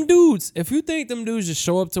 Them dudes, if you think them dudes just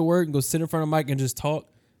show up to work and go sit in front of Mike and just talk,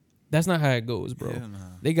 that's not how it goes, bro. Hell nah.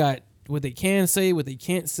 They got what they can say, what they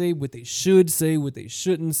can't say, what they should say, what they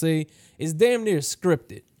shouldn't say. It's damn near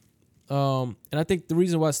scripted. And I think the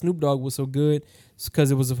reason why Snoop Dogg was so good is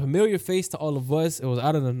because it was a familiar face to all of us. It was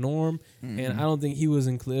out of the norm, and I don't think he was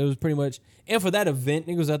included. It was pretty much, and for that event,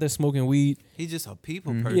 niggas was out there smoking weed. He just a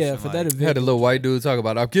people person. Yeah, for that like, event, had a little white dude talk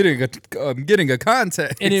about I'm getting a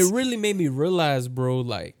contact. and it really made me realize, bro,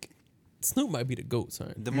 like Snoop might be the GOAT,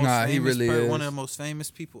 son. The most Nah, he famous really is. one of the most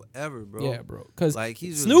famous people ever, bro. Yeah, bro, because Like,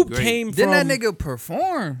 he's really Snoop great. came from Didn't that nigga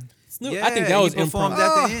perform? Snoop. Yeah, I think that he was performed impromptu.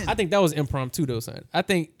 at the end. I think that was impromptu though, son. I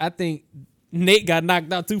think Nate got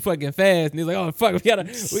knocked out too fucking fast, and he's like, "Oh fuck, we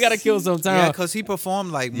gotta kill some Yeah, time." because he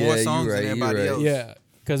performed like Yeah, more you songs right, than you everybody right. else. Yeah,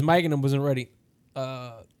 because Mike and them wasn't ready.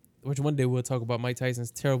 Which one day we'll talk about Mike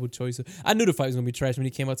Tyson's terrible choices. I knew the fight was gonna be trash when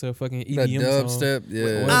he came out to a fucking That EDM song. dubstep, yeah.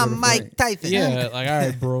 Whatever the I'm fuck. Mike Tyson. Yeah, like all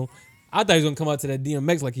right, bro. I thought he was gonna come out to that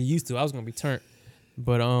DMX like he used to. I was gonna be turned,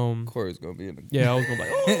 but Corey's gonna be in the yeah, I was gonna be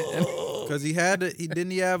like, oh. Because he had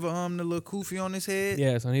the have the little kufi on his head.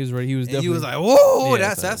 Yeah, son, he was ready. He was And definitely. you was like, whoa,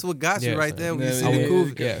 Yeah, that's son. what got you Yeah, right son. there when you Yeah, see yeah, the yeah.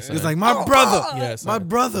 kufi. Yeah, He son. was like, my brother, Yeah, my son.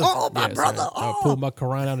 brother. Yeah, son. Pulled my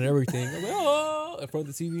Quran out and everything. I'm like, oh. in front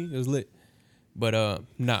of the TV. It was lit. But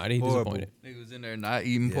nah, they Horrible. disappointed. Nigga was in there not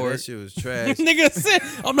eating Yeah, pork. that shit was trash. Nigga said,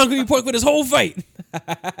 I'm not gonna eat pork for this whole fight.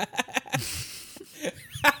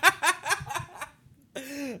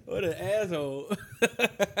 What an asshole.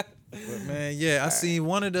 But man, yeah, I seen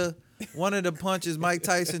one of the punches Mike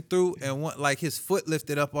Tyson threw, and one like his foot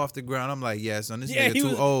lifted up off the ground. I'm like, yeah, son, this nigga he too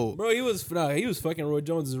was old. Bro, he was fucking Roy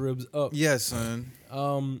Jones's ribs up. Yeah, son.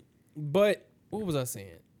 But what was I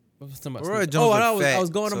saying? What was I talking about Roy Snoop? Jones Oh, look I was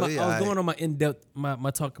fat, going so on my yeah, I was aight. going on my in-depth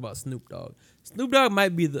my talk about Snoop Dogg. Snoop Dogg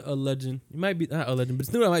might be a legend. He might be not a legend, but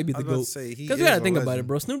Snoop Dogg might be I the was about GOAT. to say, he Because you is gotta a think about it, legend.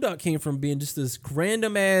 bro. Snoop Dogg came from being just this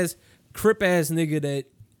random ass, crip ass nigga that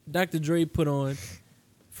Dr. Dre put on,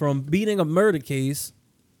 from beating a murder case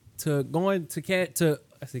to going to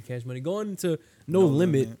Cash Money, going to No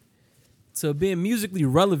Limit, to being musically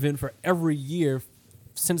relevant for every year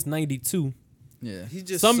since '92. Yeah. He's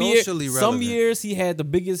just Some socially relevant. Some years he had the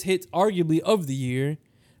biggest hits, arguably of the year.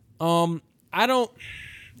 I don't.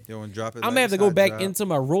 Yo, and drop it I'm like gonna have to it's go hot back drop. into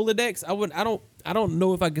my Rolodex. I don't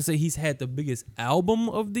know if I can say he's had the biggest album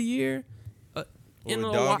of the year in Or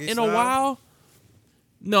a Doggy in a Style? while.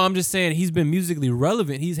 No, I'm just saying he's been musically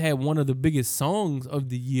relevant. He's had one of the biggest songs of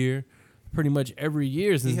the year, pretty much every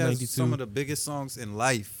year since He has '92. some of the biggest songs in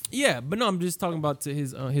life. Yeah, but no, I'm just talking about to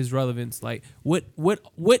his relevance. Like, what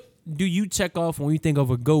do you check off when you think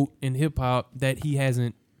of a GOAT in hip hop that he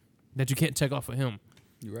hasn't, that you can't check off of him?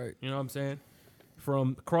 You're right. You know what I'm saying?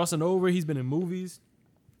 From crossing over, he's been in movies.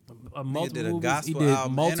 Multiple did a movies. gospel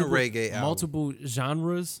album and a reggae album. Multiple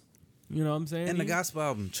genres. You know what I'm saying? And the He- gospel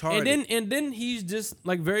album charted. and then he's just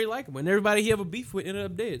like very likable, and everybody he ever beef with ended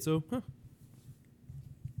up dead. So,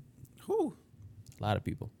 Whew. a lot of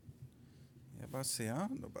people. Yeah, about to say, I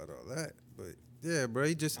don't know about all that. But yeah, bro,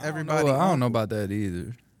 he just I don't everybody. know- I don't know about that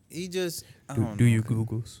either. He just I Do, don't do know. you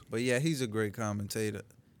Googles? But yeah, he's a great commentator.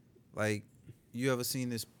 Like, you ever seen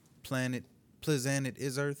this Planet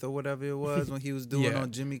Is Earth or whatever it was when he was doing Yeah.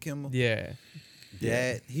 on Jimmy Kimmel? Yeah.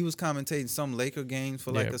 That he was commentating some Laker games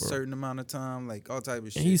for like Yeah, a bro. certain amount of time, like all type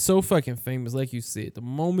of shit. And he's so fucking famous, like you said. The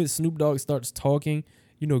moment Snoop Dogg starts talking,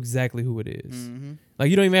 you know exactly who it is. Mm-hmm. Like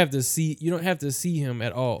you don't even have to see. You don't have to see him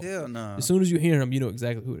at all. Hell no. As soon as you hear him, you know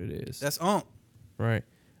exactly who it is. That's on. Right.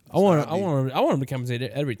 I how want. I be. I want him to commentate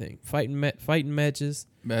everything. Fighting matches,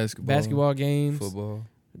 basketball games. football.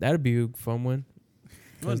 That'd be a fun one.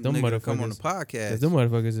 Cause them Nigga come on the motherfuckers. podcast. Cause them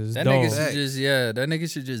motherfuckers is That dogs. nigga should just that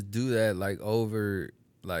nigga should just do that like over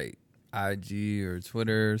like IG or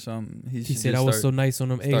Twitter or something. He should said just I was so start- nice on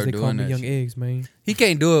them eggs. start They call doing me that young shit. eggs, man. He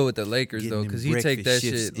can't do it with the Lakers Getting though, them because he take that breakfast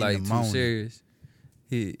shifts shit in like the too morning. serious.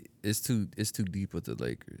 It's too deep with the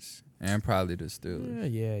Lakers and probably the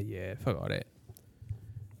Steelers. Yeah. Fuck all that.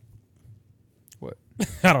 What?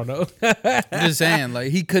 I don't know. I'm just saying,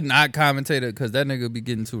 like he could not commentate it because that nigga be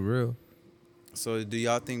getting too real. So do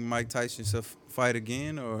y'all think Mike Tyson should fight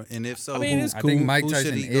again, or and if so, I mean, who, it's I cool. think Mike who should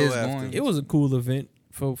Tyson he go is after? going. It was a cool event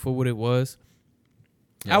for what it was.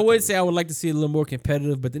 Yeah, I would think- say I would like to see it a little more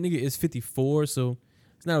competitive, but the nigga is 54, so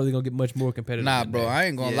it's not really gonna get much more competitive. Nah, than bro, that. I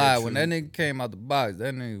ain't gonna Yeah, lie. When true. that nigga came out the box,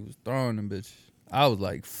 that nigga was throwing them bitches. I was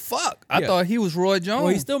like, fuck. I Yeah. thought he was Roy Jones.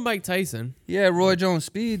 Well, he's still Mike Tyson. He had Roy Jones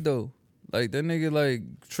speed though. Like that nigga like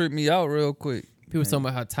tripped me out real quick. People talking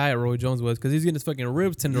about how tired Roy Jones was because he's getting his fucking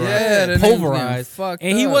ribs tenderized, Yeah, that nigga was getting pulverized, fucked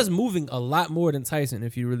and he up. was moving a lot more than Tyson.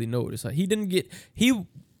 If you really notice, like, he didn't get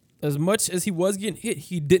as much as he was getting hit.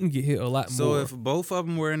 He didn't get hit a lot So more. if both of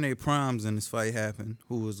them were in their primes and this fight happened,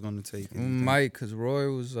 who was going to take it? you think? Mike, cause Roy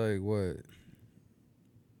was like what?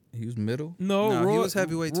 He was middle. no, Nah, he Roy, was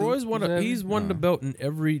heavyweight, too. Roy's won. Was he He's won the Nah. belt in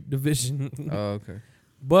every division. Oh, okay.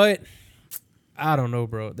 But I don't know,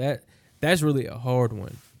 bro. That's really a hard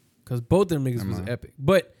one because both of them niggas was Am I? epic.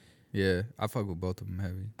 But Yeah, I fuck with both of them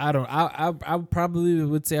heavy. I don't. I probably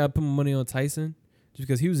would say I put my money on Tyson just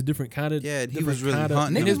because he was a different kind of. Yeah, he different was really kinda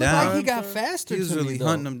hunting nigga. him Niggas was down. like he got faster. He was to really me, though.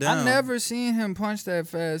 hunting him down. I never seen him punch that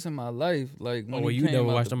fast in my life. Like when Oh, well, he you came never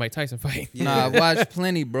out watched the- a Mike Tyson fight. Yeah. Nah, I watched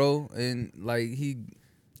plenty, bro, and like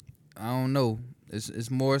I don't know.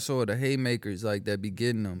 It's more so the haymakers like that be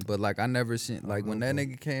getting them, but like I never seen like when that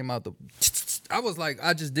nigga came out the, I was like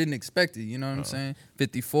I just didn't expect it. You know what I'm saying?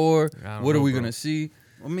 54. I don't What are know, we bro. gonna see?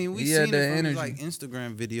 I mean, we He had seen that it from energy. like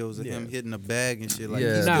Instagram videos of him Yeah. hitting a bag and shit. Like,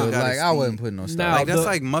 yeah, he Nah, still but got like his I speed. wasn't putting no stuff. Nah, Like that's the-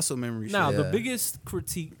 like muscle memory. Now, shit. the Yeah. biggest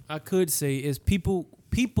critique I could say is people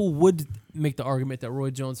would make the argument that Roy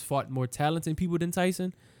Jones fought more talented people than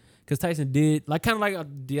Tyson, because Tyson did like kind of like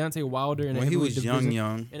Deontay Wilder in the when he heavyweight was division.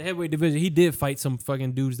 young. In the heavyweight division, he did fight some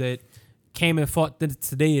fucking dudes that came and fought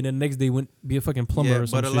today, and then the next day went be a fucking plumber Yeah, or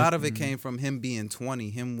something. but a lot of it came from him being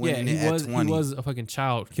 20, him winning it he at was 20. he was a fucking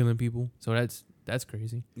child killing people. So that's That's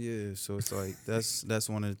crazy. Yeah, so it's like that's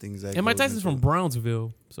one of the things that. And Mike goes Tyson's into from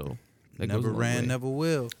Brownsville, so that goes a never long ran, way. never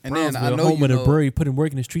will. And then I Brownsville, know home you of the know, Brave, putting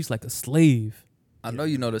work in the streets like a slave. I know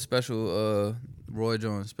you know the special Roy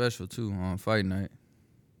Jones special too on Fight Night,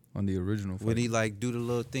 on the original. Fight Would he Night. like do the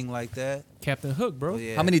little thing like that? Captain Hook, bro. Oh,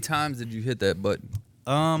 yeah. How many times did you hit that button?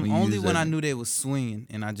 when you Only use when that- I knew they was swinging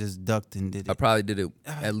and I just ducked and did I it. probably did it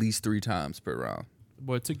at least 3 times per round.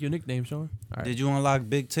 Boy, it took your nickname, Sean. All right. Did you unlock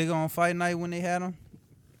Big Tigger on Fight Night when they had him?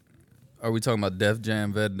 Are we talking about Def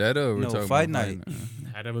Jam Vendetta? Or we No, talking Fight about Night.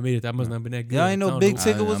 I never made it. That must not have been that good. Y'all ain't know I don't Big know.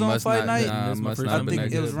 Tigger was on must Fight not- Night? Nah, That's my must first not I time been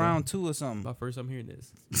think that it was good, bro. round 2 or something. My first time hearing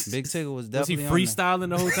this. Big Tigger was Was he definitely on there. freestyling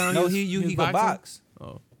the whole time? No, was- he was could boxing? box.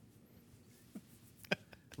 Oh.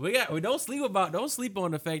 We don't sleep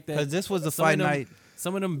on the fact that Cause this was the some of Fight them- Night.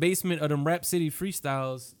 some of them basement of them Rap City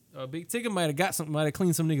freestyles, Big Tigger might have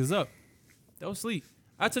cleaned some niggas up. Don't sleep.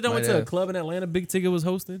 I took that Might went to a have. club in Atlanta. Big Tigger was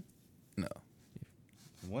hosting. No.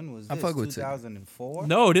 When was I this? fuck with Tigger. 2004.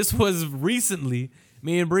 No, this was recently.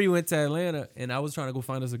 Me and Bree went to Atlanta, and I was trying to go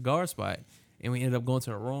find a cigar spot, and we ended up going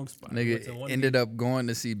to the wrong spot. We went to Nigga one- ended up going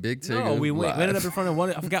to see Big Tigger. No, we went. We ended up live. in front of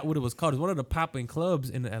one. I forgot what it was called. It was one of the popping clubs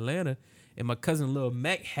in Atlanta, and my cousin Lil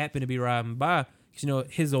Mac happened to be riding by. You know,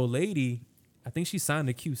 his old lady, I think she signed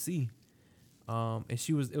to QC, and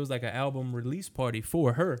it was like an album release party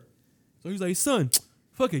for her. So he's like, "Son,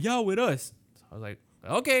 fuck it, y'all with us." So I was like,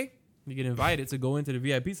 "Okay." You get invited to go into the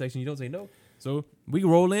VIP section. You don't say no. So we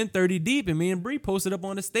roll in 30 deep, and me and Bree posted up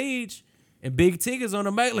on the stage, and Big Tigger's on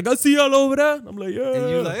the mic like, "I see y'all over there." I'm like, "Yeah." And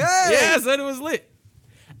you like, "Hey!" Yeah, son, it was lit.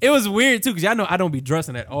 It was weird too, cause y'all know I don't be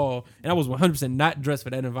dressing at all, and I was 100% not dressed for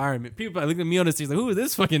that environment. People probably looked at me on the stage like, "Who is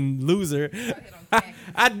this fucking loser?"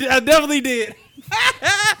 I definitely did.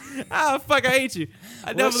 Ah, fuck, I hate you.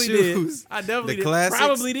 I definitely shoes? did. I definitely The did. classics?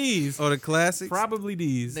 Probably these. Or the classics. Probably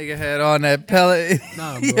these. Nigga had on that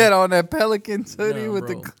Nah, he bro. had on that Pelicans hoodie Nah, with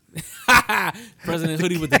bro. the. President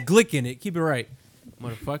hoodie with the glick in it. Keep it right,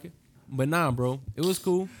 motherfucker. But nah, bro, it was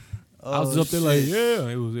cool. I was Oh, up there like, shit. yeah,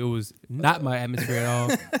 it was not my atmosphere at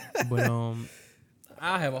all. But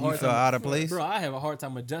I have a hard felt time. out of place? bro. I have a hard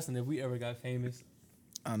time adjusting if we ever got famous.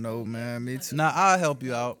 I know, man. Me too. Nah, I'll help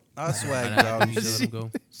you out. I'll swag you out. You should let 'em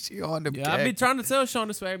go. She on the. Yeah, I be trying to tell Sean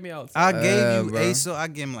to swag me out. I gave you bro. ASOS. I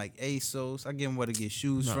give him like ASOS. I give him where to get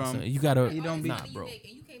shoes Nah, from. son, you gotta. You don't be- nah, bro. And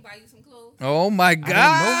you can't buy you some clothes. Oh my know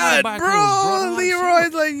how to God, buy bro! clothes, bro. I don't know how to Leroy's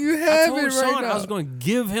shop. like you I have told it right Sean now. I was going to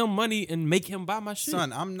give him money and make him buy my shit.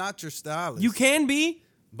 Son, I'm not your stylist. You can be.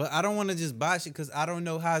 But I don't want to just buy shit because I don't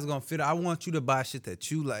know how it's gonna fit. I want you to buy shit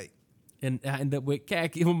that you like. And I end up with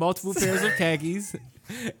with multiple pairs of khakis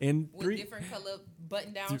and With three different color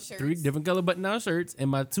button-down shirts. three different color button-down shirts and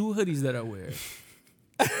my 2 hoodies that I wear.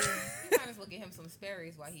 You might as well get him some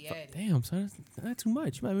Sperry's while he at it. Damn, son, that's not too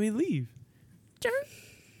much. You might make me leave.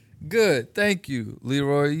 Good, thank you,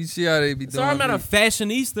 Leroy. You see how they be doing? Sorry, I'm not a me.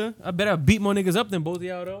 fashionista. I bet I beat more niggas up than both of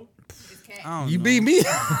y'all though. It's cat. I don't You know. beat me.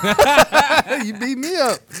 You beat me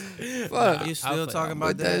up. Fuck. You still talking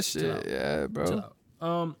With about that that? shit, yeah,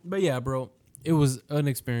 bro. But yeah, bro, it was an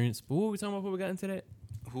experience. But what were we talking about before we got into that?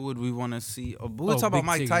 Who would we want to see? Oh, we were talking about Big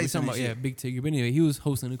Mike Tigger. We Tyson. talking and about, shit. Big Tigger. But anyway, he was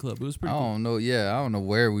hosting the club. It was I pretty cool. don't know. Yeah, I don't know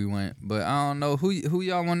where we went, but I don't know who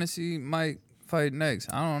y'all want to see Mike fight next.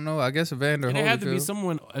 I don't know. I guess Evander And it had to be Holyfield.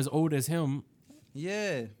 someone as old as him.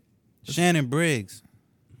 Yeah. Shannon Briggs.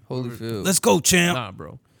 Holyfield. Let's go, champ. Nah,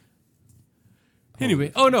 bro.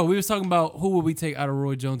 Anyway, oh no, we was talking about who would we take out of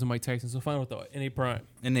Roy Jones and Mike Tyson. So final thought in a prime.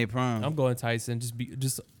 In their prime. I'm going Tyson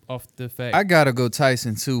just off the fact. I gotta go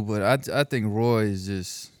Tyson too, but I think Roy is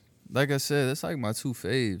just like I said. That's like my 2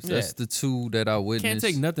 faves. Yeah. That's the 2 that I witnessed. Can't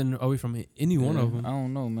take nothing away from any one of I them.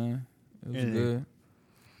 don't know, man. It was Yeah. good.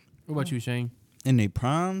 What about you, Shane? In their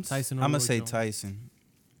primes? Tyson or I'm Roy going to say Jones? Tyson.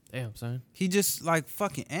 Damn, son. He just like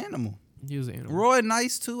fucking animal. He was an animal. Roy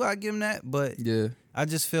nice too, I give him that. But Yeah. I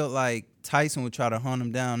just felt like Tyson would try to hunt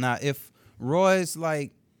him down. Now, if Roy's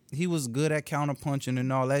like, he was good at counterpunching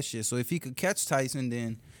and all that shit. So if he could catch Tyson,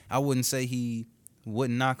 then I wouldn't say he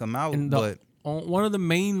wouldn't knock him out. And But one of the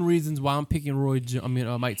main reasons why I'm picking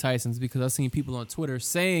Mike Tyson is because I've seen people on Twitter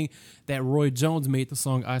saying that Roy Jones made the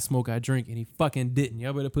song "I Smoke, I Drink" and he fucking didn't.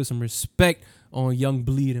 Y'all better put some respect on Young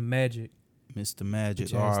Bleed and Magic. Mr. Magic,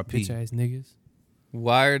 Bitch ass, R.I.P. bitch ass niggas.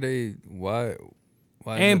 Why are they? Why?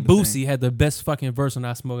 And is that the Boosie thing? had the best fucking verse on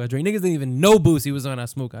 "I Smoke, I Drink." Niggas didn't even know Boosie was on "I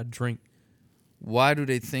Smoke, I Drink." Why do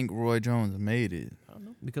they think Roy Jones made it? I don't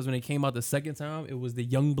know, because when it came out the second time, it was the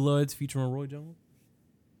Young Bloods featuring Roy Jones.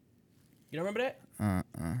 You don't remember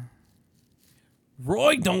that?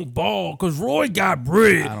 Roy don't ball because Roy got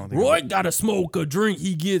bread. I don't think Roy gotta smoke a drink,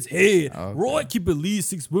 he gets head. Okay. Roy keep at least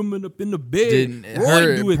 6 women up in the bed. Didn't Roy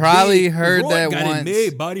heard- do it probably big. heard Roy that got once. It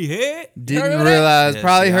made, body head. Didn't Heard that? realize. Yeah,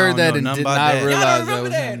 Probably see, I heard don't that know and nothing did about not that. Y'all realize don't that remember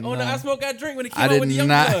was that him. on the No. I Smoke Got Drink when he came I out did with the Young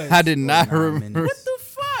not. Bloods? I did not 9 remember. minutes. What the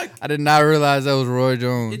fuck? I did not realize that was Roy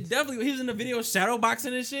Jones. It definitely. He was in the video shadow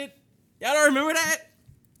boxing and shit. Y'all don't remember that?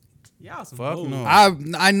 Y'all some Fuck hoes. no.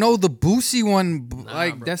 I know the Boosie one.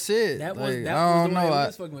 Like bro. that's it. That was Like, that I was don't the one know. I I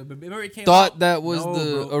was fucking with. But remember it came thought out? that was No,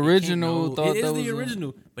 the bro, it can't- original. no. Thought It is that the was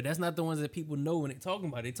original, but that's not the ones that people know when they talking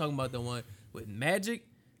about. They talking about the one with Magic,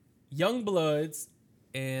 Young Bloods,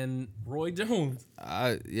 and Roy Jones.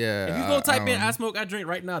 Yeah. If you go type in don't "I Smoke, I Drink"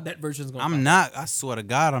 right now, that version's gonna. I'm pop. not. I swear to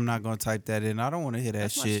God, I'm not gonna type that in. I don't want to hear that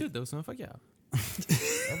That's my shit. shit though, son. Fuck y'all.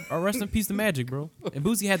 Rest in peace to Magic, bro. And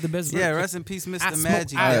Boosie had the best. Yeah, verse. rest in peace, Mr. I smoke,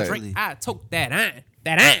 Magic. I actually. drink, I toke that iron,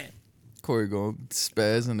 that iron. Corey gonna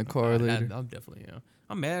spaz in the car later. I'm definitely, yeah.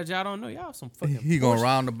 I'm mad y'all don't know. Y'all some fucking. He gonna porch-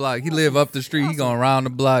 round the block. He live up the street. He gonna round the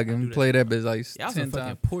block and that. play that bitch like Y'all some 10 fucking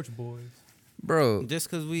times. porch boys. Bro, Just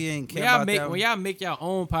because we ain't When care y'all about make that. when y'all make y'all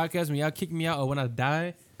own podcast, when y'all kick me out or when I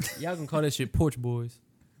die, y'all can call that shit porch boys.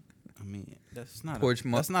 I mean, that's not Porch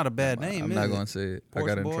that's not a bad name. I'm is not it? gonna say it. I Porch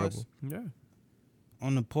got in boys? trouble. Yeah.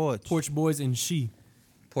 On the porch. Porch boys and she.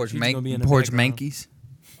 Porch She's gonna be in the Porch background. Mankeys.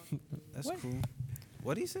 That's What? cool.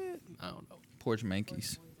 What he said? I don't know. Porch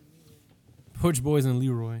Mankeys. Porch boys and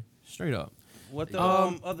Leroy. Straight up. What the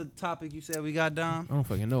other topic you said we got down? I don't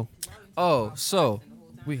fucking know. Oh, so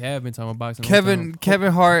We have been talking about boxing. the whole time.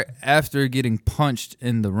 Kevin Hart after getting punched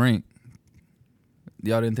in the ring.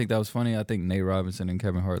 Y'all didn't think that was funny? I think Nate Robinson and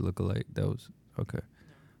Kevin Hart look alike. That was okay.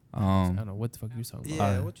 I don't know what the fuck you talking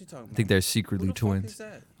about. Yeah, I what you talking about? I think they're Who secretly the fuck twins. is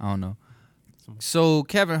that? I don't know. So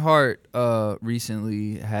Kevin Hart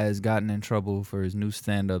recently has gotten in trouble for his new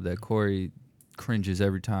stand-up that Corey cringes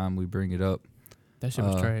every time we bring it up. That shit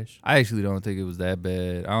was trash. I actually don't think it was that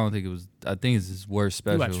bad. I don't think it was. I think it's his worst You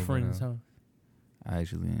special. watch Friends, huh? I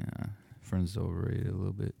actually, Friends is overrated a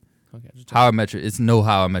little bit. Okay. Just How I Met Your, it's no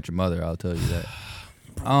How I Met Your Mother. I'll tell you that.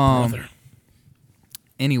 brother.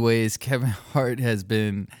 Anyways, Kevin Hart has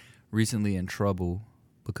been recently in trouble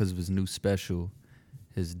because of his new special.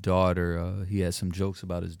 His daughter, he has some jokes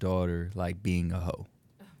about his daughter like being a hoe,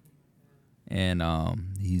 and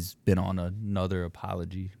he's been on another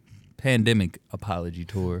pandemic apology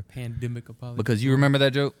tour. Pandemic apology. Because you remember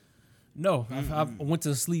that joke? No, I went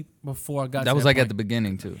to sleep before I got. That to was like at point. the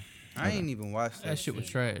beginning too. I ain't even watched That that. shit was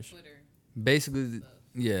trash. Basically,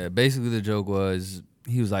 basically the joke was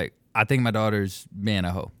he was like, I think my daughter's being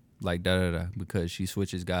a hoe, like because she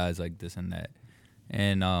switches guys like this and that,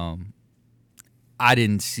 and I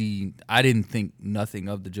didn't think nothing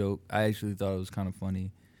of the joke. I actually thought it was kind of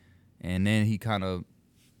funny, and then he kind of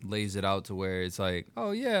lays it out to where it's like,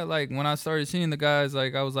 oh yeah, like when I started seeing the guys,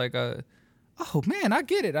 like I was like, oh man, I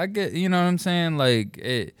get it, you know what I'm saying? Like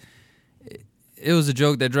it was a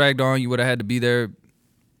joke that dragged on. You would have had to be there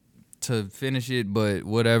to finish it, but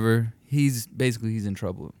whatever. He's in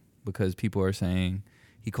trouble because people are saying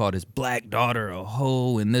he called his black daughter a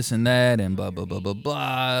hoe and this and that and blah blah blah blah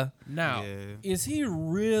blah. Now, Yeah. is he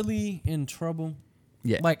really in trouble?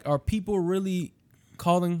 Yeah. Like, are people really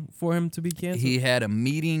calling for him to be canceled? He had a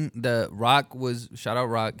meeting. Shout out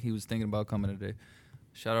Rock. He was thinking about coming today.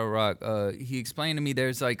 Shout out Rock. He explained to me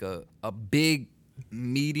there's like a big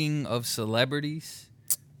meeting of celebrities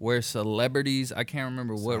where celebrities, I can't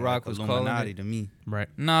remember what Sound Rock like was calling Illuminati it. to me. right.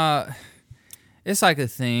 Nah, it's like a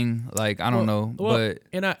thing. Like I don't know, but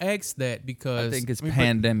and I asked that because I think it's let me break-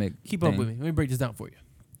 pandemic. Keep up thing. with me. Let me break this down for you.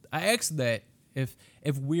 I asked that if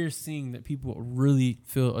we're seeing that people really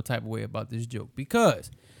feel a type of way about this joke because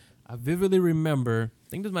I vividly remember. I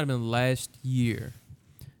think this might have been last year.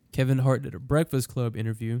 Kevin Hart did a Breakfast Club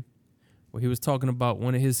interview where he was talking about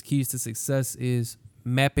one of his keys to success is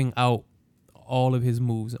mapping out all of his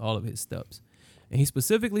moves, all of his steps. And he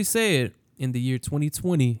specifically said in the year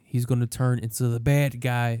 2020, he's going to turn into the bad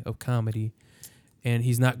guy of comedy. And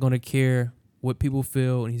he's not going to care what people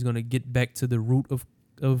feel. And he's going to get back to the root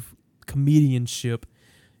of comedianship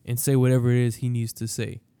and say whatever it is he needs to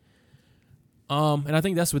say. And I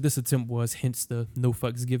think that's what this attempt was, hence the No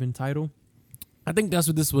Fucks Given title. I think that's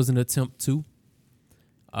what this was an attempt to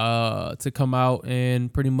come out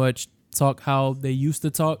and pretty much talk how they used to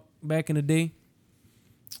talk back in the day.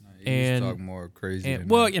 And talk more crazy. And,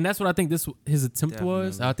 well, and that's what I think his attempt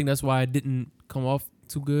was. Definitely. I think that's why it didn't come off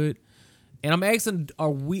too good. And I'm asking,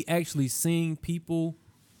 are we actually seeing people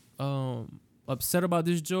upset about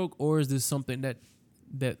this joke, or is this something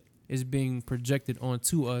that is being projected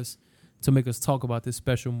onto us to make us talk about this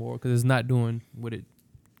special more? Because it's not doing what it.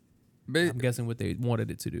 I'm guessing what they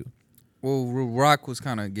wanted it to do. Well, Rock was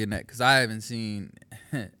kind of getting at because I've seen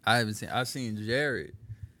Jared.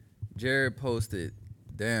 Jared posted,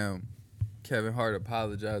 "Damn, Kevin Hart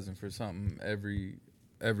apologizing for something every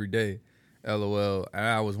day." LOL. And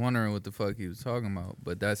I was wondering what the fuck he was talking about,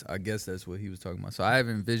 but I guess that's what he was talking about. So I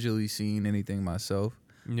haven't visually seen anything myself.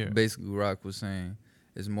 Yeah. Basically, Rock was saying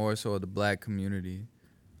it's more so the black community.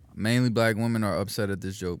 Mainly black women are upset at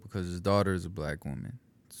this joke because his daughter is a black woman.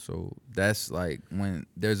 So that's like when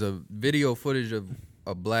there's a video footage of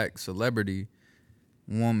a black celebrity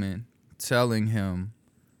woman telling him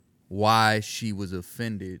why she was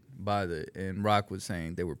offended by and Rock was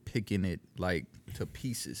saying they were picking it like to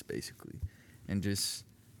pieces basically and just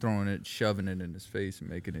throwing it, shoving it in his face and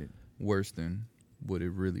making it worse than what it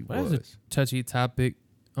really was. That's a touchy topic.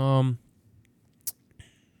 How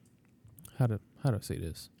to say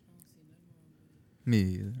this? Me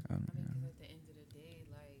either. I I don't mean, know. 'cause at the end of the day,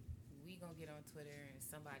 like, we gonna get on Twitter and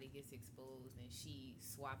somebody gets exposed and she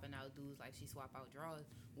swapping out dudes like she swap out drawers.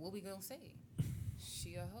 What we gonna say?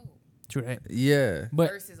 She a hoe. True that. Yeah. But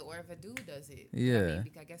Versus, or if a dude does it. Yeah. I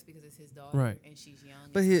mean, I guess because it's his daughter Right. and she's young.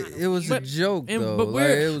 But it's kinda it was a weird. joke though. but Like,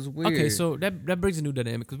 it was weird. Okay, so that brings a new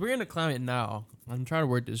dynamic because we're in a climate now. I'm trying to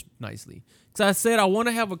word this nicely because I said I want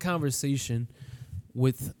to have a conversation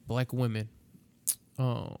with black women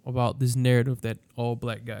about this narrative that all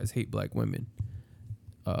black guys hate black women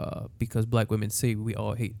because black women say we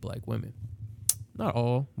all hate black women. Not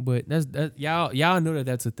all, but that's y'all know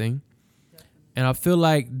that's a thing, and I feel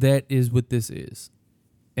like that is what this is,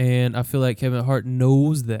 and I feel like Kevin Hart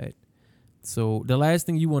knows that. So the last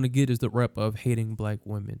thing you want to get is the rep of hating black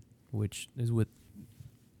women, which is what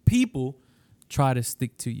people try to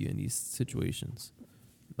stick to you in these situations.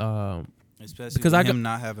 Especially Because with I him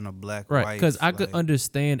not having a black Right, wife. because I could like,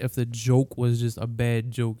 understand if the joke was just a bad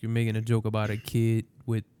joke. You're making a joke about a kid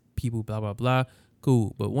with people, blah, blah, blah.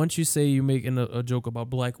 Cool. But once you say you're making a joke about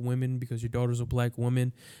black women because your daughter's a black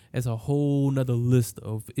woman, it's a whole nother list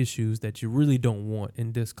of issues that you really don't want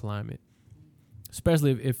in this climate,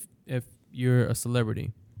 especially if you're a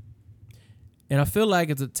celebrity. And I feel like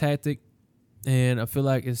it's a tactic, and I feel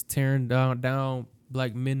like it's tearing down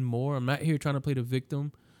black men more. I'm not here trying to play the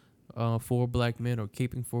victim for black men or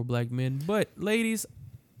caping for black men, but ladies,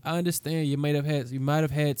 I understand you might have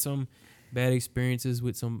had some bad experiences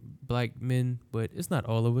with some black men, but it's not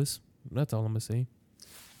all of us. That's all I'm gonna say.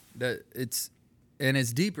 That it's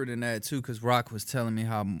deeper than that too, because Rock was telling me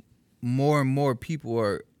how more and more people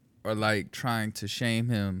are like trying to shame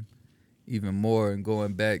him even more and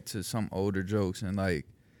going back to some older jokes and like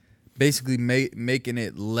basically making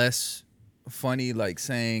it less funny, like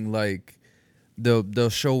saying like they'll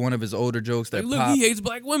show one of his older jokes that Like, look, pop. he hates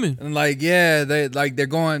black women. And like, yeah, they're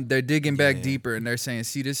digging back deeper, and they're saying,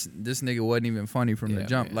 "See, this nigga wasn't even funny from the Yeah,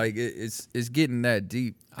 jump." man. Like, it's getting that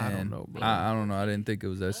deep. I don't and know, bro. I don't know. I didn't think it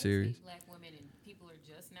was that Let's serious. hate black women and people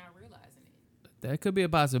are just now realizing it. That could be a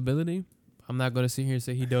possibility. I'm not gonna sit here and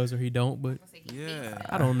say he does or he don't, but I'm gonna say he Yeah. thinks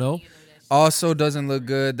that. I don't know. You that shit. Also, doesn't look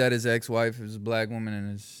good that his ex-wife is a black woman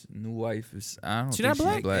and his new wife is. I don't She think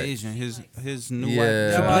not she's black? Asian. His new Yeah,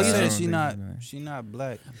 wife. That's why I I said don't she think not. she's black. She not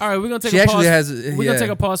black. all right, we're gonna take She a actually pause. has. We're gonna take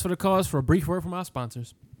a pause for the cause for a brief word from our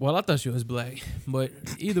sponsors. Well, I thought she was black, but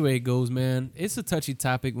either way it goes, man, it's a touchy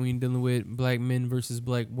topic when you're dealing with black men versus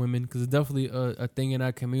black women because it's definitely a thing in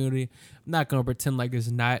our community. I'm not gonna pretend like it's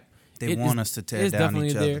not. They It want is- us to tear It's down definitely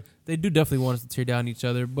each there. other. They do definitely want us to tear down each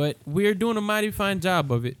other, but we're doing a mighty fine job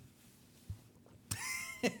of it.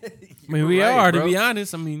 I mean, we right, are, bro. to be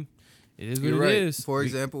honest. I mean, it is what You're it right. is. For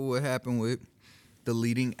example, what happened with the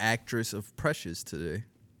leading actress of Precious today?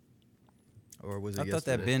 Or was it I thought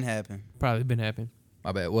yesterday? that been happened. Probably been happening.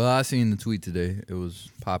 My bad. Well, I seen the tweet today. It was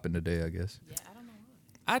popping today, I guess. Yeah, I don't know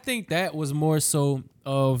why. I think that was more so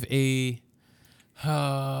of a.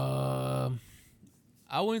 I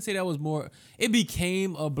wouldn't say that was more. It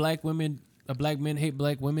became a black men hate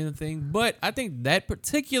black women thing, but I think that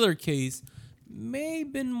particular case may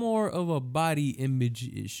have been more of a body image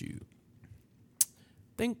issue. I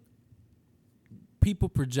think people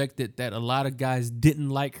projected that a lot of guys didn't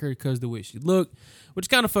like her because the way she looked, which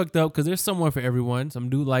kind of fucked up because there's someone for everyone. Some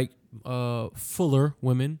do like fuller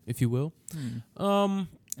women, if you will.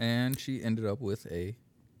 And she ended up with a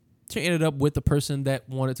She ended up with the person that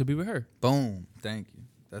wanted to be with her, boom. Thank you.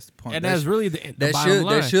 That's the point. and that's really the that bottom should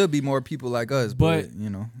line. there should be more people like us, but you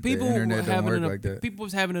know, people the internet don't having work an, like that. people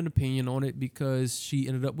was having an opinion on it because she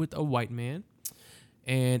ended up with a white man,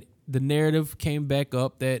 and the narrative came back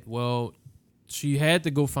up that she had to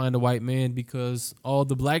go find a white man because all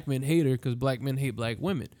the black men hate her because black men hate black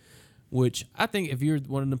women, which I think if you're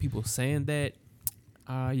one of the people saying that,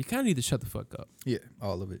 you kind of need to shut the fuck up. Yeah,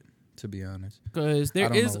 all of it. to be honest. Because I there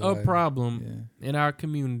don't is know a why. problem in our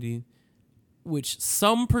community, which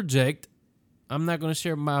some project. I'm not going to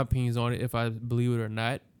share my opinions on it if I believe it or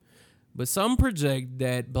not, but some project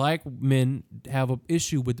that black men have an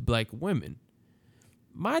issue with black women.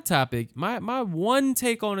 My topic, my one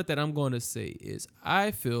take on it that I'm going to say is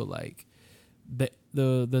I feel like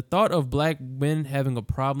the thought of black men having a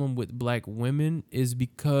problem with black women is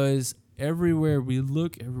because everywhere we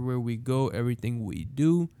look, everywhere we go, everything we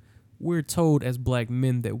do, we're told as black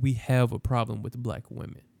men that we have a problem with black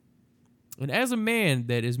women. And as a man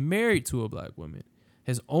that is married to a black woman,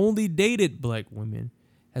 has only dated black women,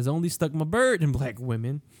 has only stuck my bird in black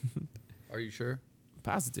women, Are you sure?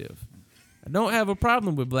 positive. I don't have a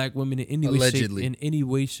problem with black women in any Allegedly.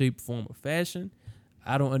 way, shape, form, or fashion.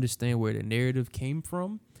 I don't understand where the narrative came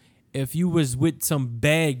from. If you was with some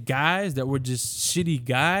bad guys that were just shitty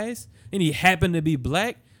guys, and he happened to be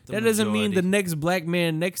black, that doesn't mean the next black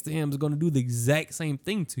man next to him is going to do the exact same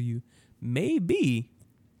thing to you. Maybe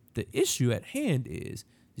the issue at hand is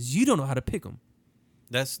you don't know how to pick them.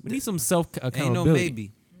 We need some self-accountability ain't no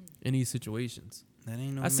maybe in these situations. that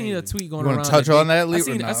ain't no I seen a maybe. tweet going You around. want to touch today. on that, Lee?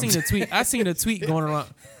 I seen a tweet. I seen a tweet going around.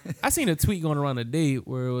 I seen a tweet going around today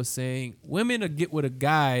where it was saying women will get with a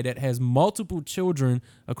guy that has multiple children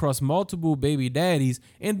across multiple baby daddies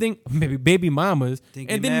and then maybe baby mamas,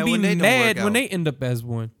 Think and you then mad be when they don't mad work when out. they end up as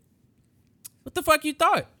one. What the fuck you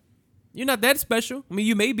thought? You're not that special. I mean,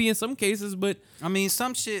 you may be in some cases, but I mean,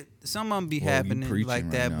 some of them be Well, you happening preaching like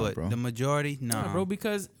right that, now, but bro. the majority, nah. bro,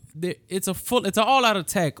 because it's an all-out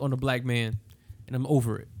attack on the black man, and I'm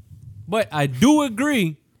over it. But I do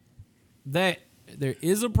agree that there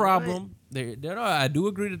is a problem. I do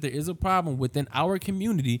agree that there is a problem within our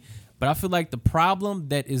community, but I feel like the problem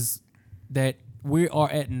that we are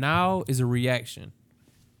at now is a reaction.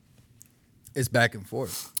 It's back and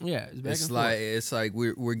forth. Yeah, it's back It's and like forth. it's like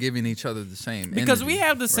we're giving each other the same Because we energy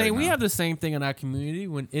have the same right now. the same thing in our community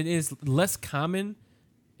when it is less common.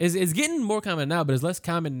 It's getting more common now, but it's less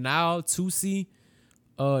common now to see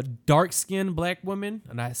dark-skinned black women,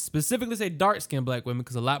 and I specifically say dark-skinned black women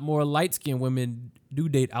because a lot more light-skinned women do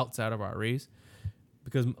date outside of our race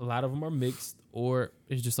because a lot of them are mixed or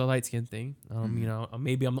it's just a light-skinned thing. You know,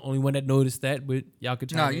 maybe I'm the only one that noticed that, but y'all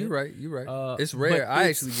could Nah, chime in. you're right. You're right. It's but rare. I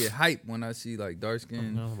it's- actually get hyped when I see like dark I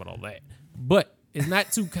skin. don't know about all that. But it's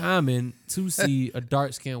not too common to see a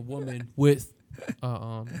dark skinned woman with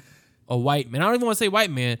a white man. I don't even want to say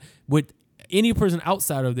white man, with any person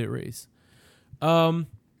outside of their race. And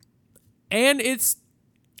it's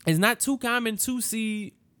not too common to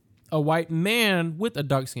see a white man with a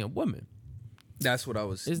dark skinned woman. That's what I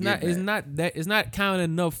was. It's getting not at. it's not common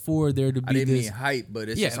enough for there to be I didn't this. mean hype, but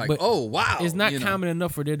it's Yeah, just like, but oh wow, It's not you know? common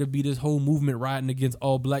enough for there to be this whole movement riding against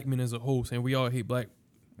all black men as a whole, saying we all hate black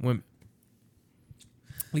women.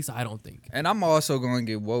 At least I don't think. And I'm also going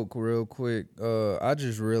to get woke real quick. I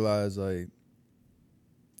just realized, like,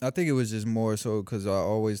 I think it was just more so because I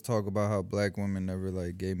always talk about how black women never,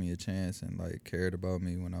 like, gave me a chance and, like, cared about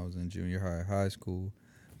me when I was in junior high, high school.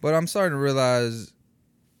 But I'm starting to realize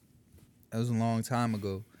that was a long time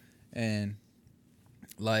ago. And,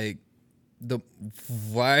 like,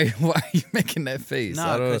 why are you making that face?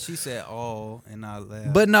 Nah, I don't- because she said all, and I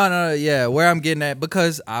laughed. But no, yeah, where I'm getting at,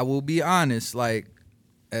 because I will be honest, like,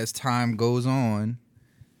 as time goes on,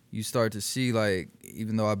 you start to see, like,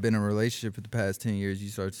 even though I've been in a relationship for the past 10 years, you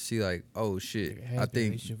start to see, like, oh, shit, It has I been a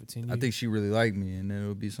think relationship for 10 I think years. she really liked me. And then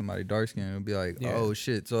it'll be somebody dark-skinned, and it'll be like, Yeah. oh,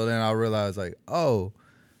 shit. So then I'll realize, like, oh,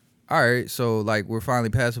 all right, so, like, we're finally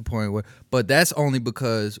past the point where, but that's only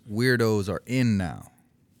because weirdos are in now.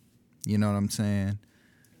 You know what I'm saying?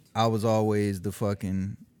 I was always the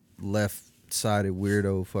fucking left-sided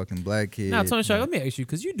weirdo fucking black kid. Now, Tony Shark, let me ask you,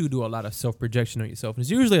 because you do a lot of self-projection on yourself, and it's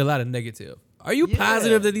usually a lot of negative. Are you Yeah.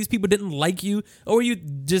 positive that these people didn't like you, or you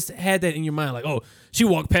just had that in your mind, like, oh, she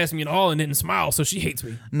walked past me in the hall and didn't smile, so she hates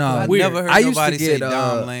me? No, I weird. never heard I used to nobody say get,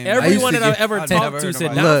 Dom lame. Everyone to that I've get- ever I've never talked to heard said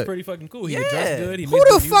nobody- Dom's Look. pretty fucking cool. He Yeah. dressed good. He Who made the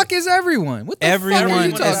good fuck music. is everyone? What the Everyone fuck are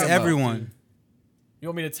you is talking about? everyone. You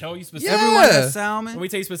want me to tell you specifically? Yeah. Everyone at Let Salmon. me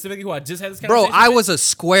tell you specifically who I just had this Bro, conversation I with? was a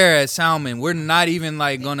square at Salmon. We're not even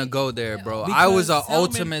like gonna go there, bro. I was Because a Salmon-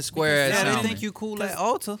 ultimate square because at Yeah, they Salmon. think you cool at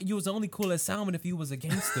Alta. You was only cool as Salmon if you was a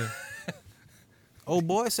gangster. Oh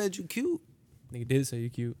boy said you cute. Nigga did say you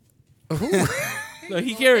cute. Look,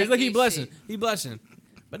 he carries. Look, he That blushing. shit. He blushing.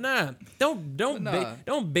 But nah, don't nah.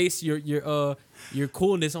 don't base your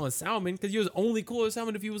coolness on Salmon because you was only cool as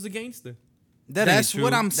Salmon if you was a gangster. That That's ain't true.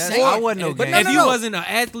 what I'm That's- saying. I wasn't no But gangster. if you wasn't an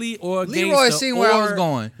athlete or a Leroy gangster, seen where I was or-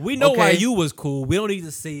 going. We know why Okay. you was cool. We don't need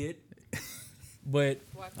to say it. But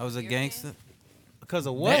I was a gangster. Because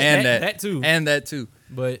of what? And That too. And that too.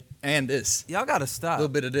 But And this. Y'all gotta A stop. little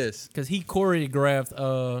bit of this. because he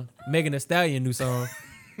choreographed Megan Thee Stallion new song.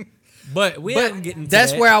 But we But ain't getting to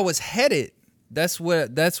that's that. where I was headed. That's where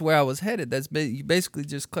I was headed. You basically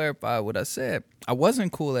just clarified what I said. I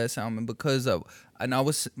wasn't cool at Salmon because of, and I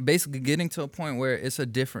was basically getting to a point where it's a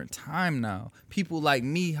different time now. People like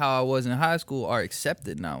me, how I was in high school, are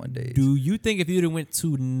accepted nowadays. Do you think if you'd have went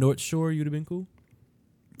to North Shore, you'd have been cool?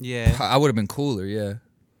 Yeah, I would have been cooler, yeah.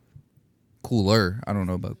 Cooler. I don't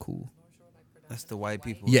know about cool. that's the white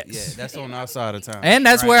people. Yes. Yeah, that's on our side of town. And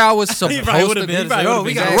that's Right. where I was supposed probably to would've been- he go. probably Oh, would've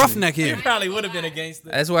we been got a gassy. roughneck He here. probably would have been against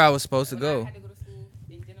it. That's where I was supposed to When I go. had to go to school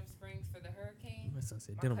in Denham Springs for the hurricane. My son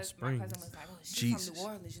said My Denham cousin Springs. was like, "Oh, she's Jesus. from New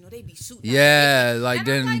Orleans. You know they be shooting." Yeah, out like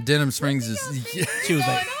there." And I'm like, Denham "What Springs do is. y'all think She was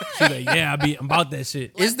like, going on?" yeah, I'm about that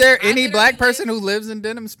shit. Is there I any black literally person who lives in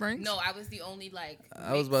Denham Springs? No, I was the only like.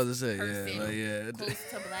 I was about to say, person yeah, like, yeah. close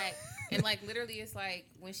to black, and like literally, it's like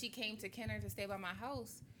when she came to Kenner to stay by my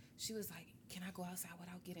house, she was like, "Can I go outside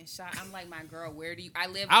without getting shot?" I'm like, "My girl, where do you?" I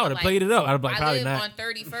live. I would have played it up. I'd have like, I probably live not. on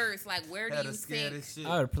 31st. Like, where do you think?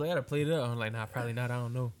 I'd have played it up. I'm like, nah, probably not. I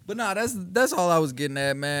don't know. But nah, that's all I was getting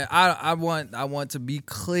at, man. I want to be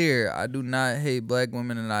clear. I do not hate black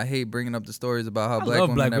women, and I hate bringing up the stories about how I black love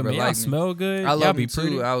women black never women. Y'all liked me. smell good. I Y'all love be them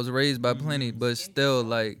pretty. too. I was raised by plenty, but still,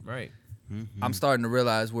 like, Right. I'm starting to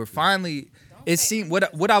realize we're finally. It seemed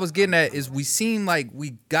what I was getting at is we seem like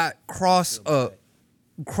we got cross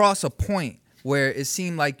a point where it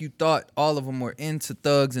seemed like you thought all of them were into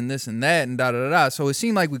thugs and this and that and da da da da. So it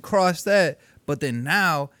seemed like we crossed that, but then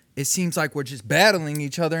now it seems like we're just battling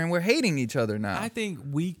each other and we're hating each other now. I think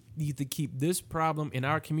we need to keep this problem in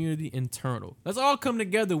our community internal. Let's all come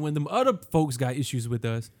together when them other folks got issues with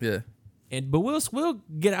us. Yeah. But we'll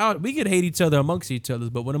get out. We could hate each other amongst each other,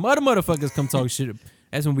 but when them other motherfuckers come talk shit,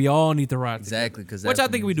 that's when we all need to ride Exactly, together. 'cause Which that's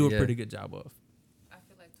I think when we do a yeah. pretty good job of. I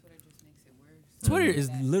feel like Twitter just makes it worse. Twitter is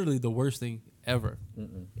literally the worst thing ever.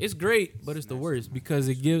 It's great, but it's the worst because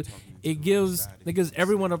it gives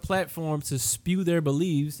everyone a platform to spew their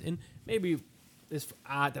beliefs, and maybe it's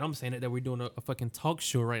odd that I'm saying it, that we're doing a fucking talk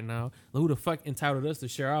show right now. Who the fuck entitled us to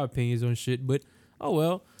share our opinions on shit? But oh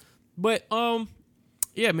well. But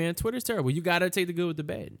yeah, man, Twitter's terrible. You gotta take the good with the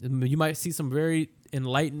bad. You might see some very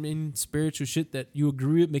enlightening spiritual shit that you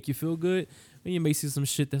agree with, make you feel good, and you may see some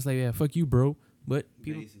shit that's like, yeah, fuck you, bro. But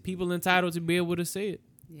people entitled to be able to say it.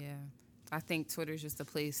 Yeah. I think Twitter's just a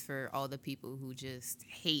place for all the people who just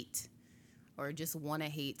hate or just want to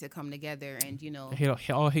hate to come together and, you know,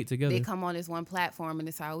 All hate together. they come on this one platform and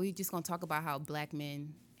it's how we just going to talk about how black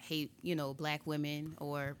men hate, you know, black women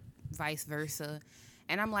or vice versa.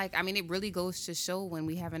 And I'm like, I mean, it really goes to show when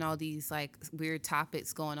we having all these like weird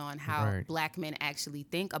topics going on, how Right. black men actually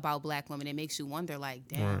think about black women. It makes you wonder, like,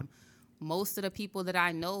 damn, most of the people that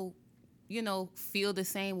I know, you know, feel the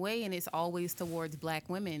same way, and it's always towards black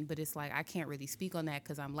women. But it's like I can't really speak on that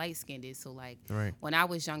because I'm light skinned. So like, Right. when I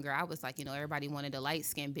was younger, I was like, you know, everybody wanted a light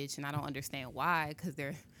skinned bitch, and I don't understand why, because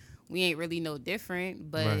we ain't really no different.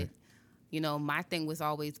 But Right. you know, my thing was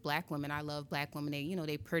always black women. I love black women. They, you know,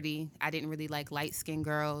 they pretty. I didn't really like light skinned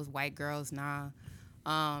girls, white girls, nah.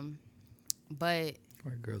 But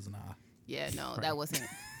White girls, nah. yeah, no, that wasn't.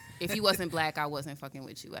 If you wasn't black, I wasn't fucking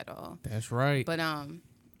with you at all. That's right. But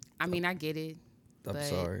I mean, I get it. I'm But-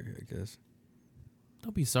 sorry, I guess.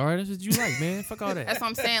 Don't be sorry. That's what you like, man. Fuck all that. That's what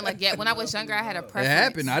I'm saying. Like, yeah, when I was younger, I had a It preference.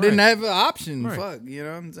 happened. I didn't have an option. Right. Fuck, you know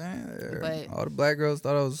what I'm saying? But- All the black girls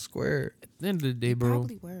thought I was square. At the end of the day, You bro.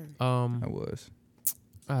 probably were. I was.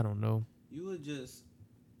 I don't know. You would just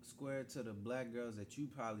square to the black girls that you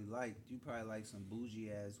probably liked. You probably like some bougie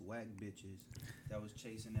ass whack bitches that was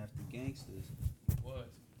chasing after gangsters. What?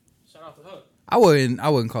 Shout out to her. I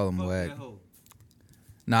wouldn't call them Fuck whack. that hoe.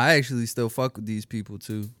 Nah, I actually still fuck with these people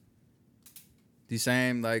too. These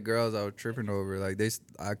same like girls I was tripping over, like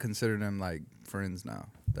I consider them like friends now.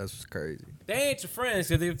 That's what's crazy. They ain't your friends.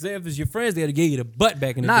 Cause if it's your friends, they'd have gave you the butt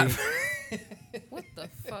back in the Not day. What the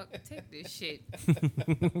fuck? Take this shit.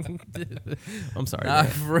 I'm sorry. not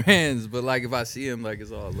man. friends, but like if I see them, like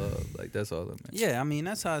it's all love. Like that's all that meant. Yeah, I mean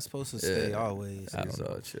that's how it's supposed to stay Yeah. always. It's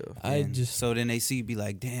all chill. And so then they see you be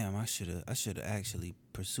like, damn, I should have actually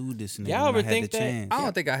pursued this nigga. Y'all when ever I had think the that- chance. I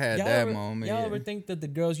don't think I had Y'all that ever, moment. Y'all yeah. ever think that the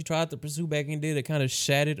girls you tried to pursue back in the day that kind of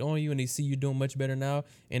shattered on you and they see you doing much better now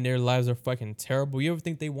and their lives are fucking terrible? You ever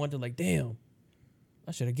think they wonder like, damn,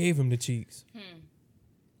 I should have gave him the cheeks?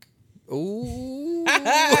 Ooh.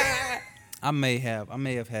 I may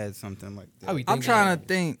have had something like that. I be I'm thinking trying that.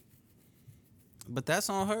 to think. But that's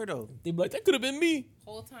on her though. They be like, that could have been me.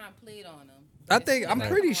 Whole time played on them. I think I'm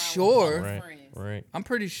pretty sure. Right. I'm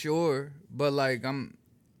pretty sure, but like I'm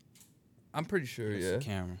pretty sure. It's Yeah, the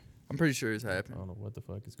camera. I'm pretty sure it's I happening. don't know what the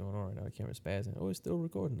fuck is going on right now. The camera's spazzing. Oh, it's still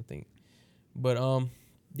recording, I think. But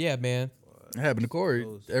yeah, man. It happened to Corey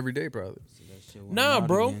every day, probably. See, that shit went Nah, out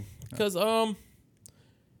bro. again. Cause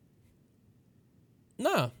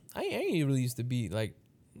nah, I ain't really used to be like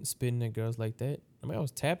spitting at girls like that. I mean, I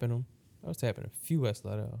was tapping them. I was tapping a few ass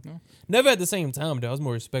out of. No. Never at the same time though. I was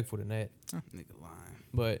more respectful than that. Nigga lying.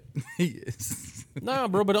 But Yes. nah,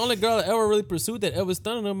 bro. But the only girl that ever really pursued that ever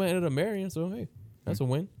stunned them, I ended up marrying. So hey, that's a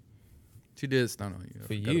win. She did stun on you. I For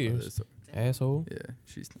forgot about years. that, so- Asshole. Yeah,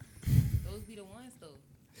 she's. Those be the ones though.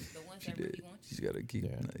 The ones She that did. really want She's you. got to keep.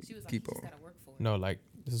 Yeah. Like, She was like, keep you just on. gotta work for it. No, like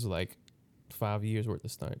this is like 5 years worth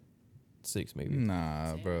of stunt. 6 maybe.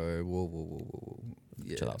 Nah, bro. Whoa.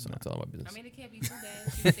 Yeah. Chill out, son. nah. Tell my business. I mean, it can't be too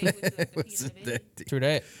bad. She stay with you at the What's pee in the bed. that? True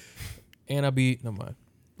that. And I'll be no mind.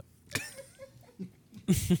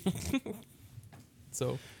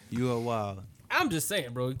 So You are wild. I'm just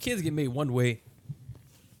saying, bro. Kids get made one way.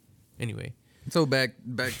 Anyway, So back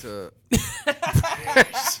to.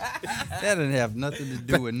 That didn't have nothing to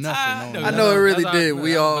do with nothing. no, I know it really that's what I- did. We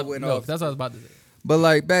that's all what- went no, off. That's what I was about to say. But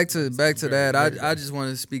like back to that, very I just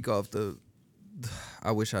want to speak off the.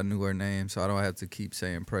 I wish I knew her name, so I don't have to keep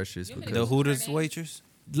saying Precious You mean because The Hooters waitress?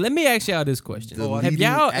 Let me ask y'all this question: The have leading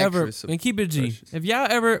y'all ever, actress of and keep it G, Precious. have y'all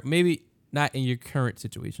ever, maybe not in your current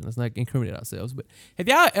situation, let's not incriminate ourselves, but have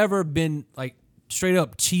y'all ever been like straight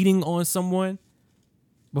up cheating on someone?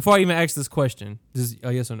 Before I even ask this question, just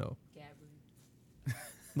a yes or no. Gabrielle.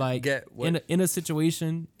 Like Get what? in a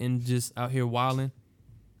situation and just out here wilding.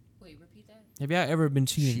 Wait, repeat that. Have y'all ever been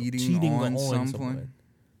cheating Cheating on someone? someone?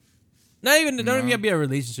 Not even don't even No. gotta be a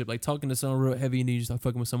relationship. Like talking to someone real heavy and then you just start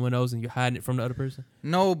fucking with someone else and you're hiding it from the other person.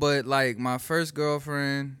 No, but like my first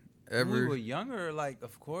girlfriend When we ever. were younger, like,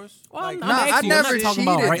 of course. Well, like, I'm Nah, asking I you, never I'm not talking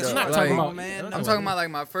about cheated, right. though. I'm not Like, talking about. man, I'm talking about like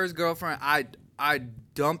my first girlfriend. I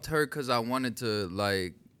dumped her because I wanted to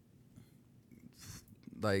like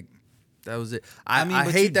that was it. I mean, but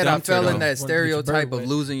you hate that I dumped her, fell though. in that Wanted to get your bird stereotype of wet.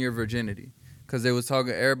 losing your virginity. Because they was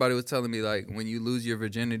talking, everybody was telling me like when you lose your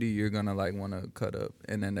virginity, you're gonna like want to cut up,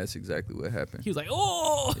 and then that's exactly what happened. He was like,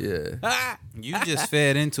 oh. Yeah, Ah. You just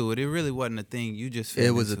fed into it. It really wasn't a thing. You just fed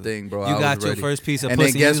it was a into thing, bro. You I got was your ready. first piece of And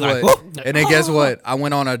pussy. then guess you was what? like, "Whoa." And then guess what? I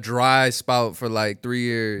went on a dry spout for like 3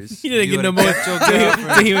 years. He didn't You get no would've more. kept your Till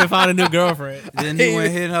girlfriend. he went found a new girlfriend. Then he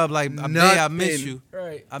went hitting up like, babe, I miss Nothing. you.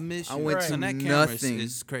 Right. I miss you. I went So to that camera nothing.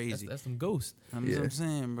 is That's, crazy. that's some ghost. I'm Yeah.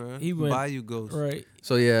 saying, bro. He went- Buy you ghost. Right.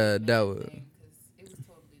 So yeah, that was. It was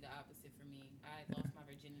totally the opposite for me. I lost my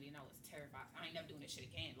virginity and I was terrified. I ain't never doing this shit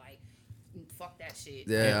again. Like, fuck that shit.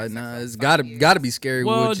 Yeah, Sex nah, for it's 5 years. gotta be scary with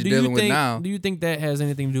Well, what do you're you dealing think? with now. Do you think that has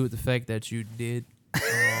anything to do with the fact that you did,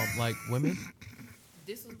 like women?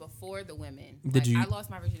 This was before the women. Did you- I lost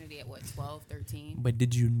my virginity at what, 12, 13? But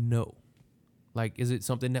did you know? Like, is it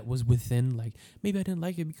something that was within? Like, maybe I didn't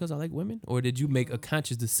like it because I like women, or did you make a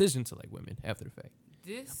conscious decision to like women after the fact?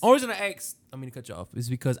 This Only reason I asked, I mean to cut you off, is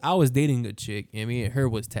because I was dating a chick and me and her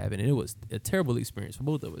was tapping, and it was a terrible experience for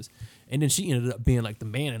both of us. And then she ended up being like the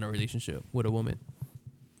man in a relationship with a woman.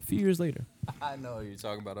 A few years later, I know what you're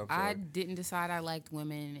talking about. I'm I didn't decide I liked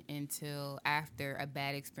women until after a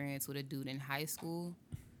bad experience with a dude in high school.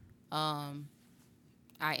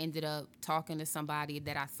 I ended up talking to somebody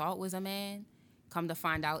that I thought was a man. Come to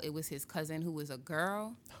find out, it was his cousin who was a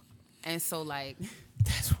girl. And so, like,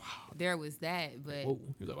 that's wild. there was that. But Whoa.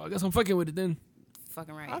 He was like, well, I guess I'm fucking with it then.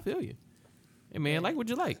 fucking right. I feel you. Hey man, like what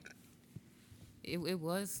you like. It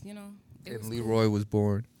was, you know, it And was Leroy was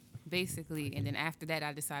born. basically. And then after that,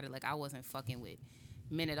 I decided, like, I wasn't fucking with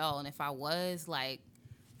men at all. And if I was, like,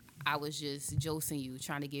 I was just josing you,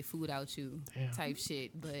 trying to get food out you, Damn. type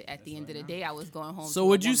shit. But at the end of the day, I was going home. So to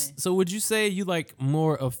would a you? woman. So would you say you like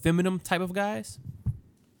more of feminine type of guys,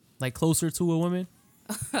 like closer to a woman?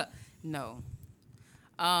 No.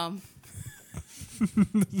 I'm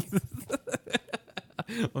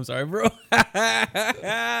sorry, bro.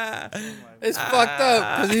 It's fucked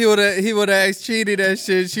up because he would have asked Cheaty that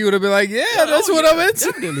shit. She would have been like, "Yeah, that's what I'm into."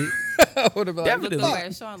 Definitely. I would have been like, Definitely. Look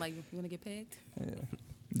at Sean, like, you want to get pegged?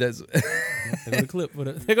 "That's." They're gonna clip for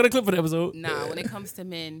the. They're gonna clip for the episode. Nah, when it comes to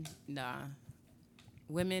men, nah.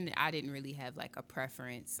 Women, I didn't really have, like, a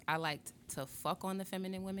preference. I liked to fuck on the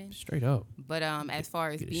feminine women. Straight up. But as far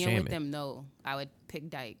as get a being shaman. with them, no. I would pick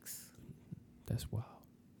dykes. That's wild.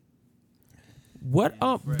 What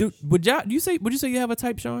dude? Would you say you have a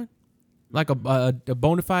type, Sean? Like a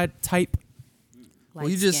bona fide type? Well,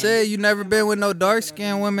 you Light just skin. said you never been with no dark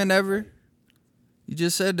skinned women ever. You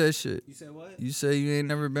just said that shit. You said what? You said you ain't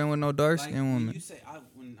never been with no dark skinned when woman. You say,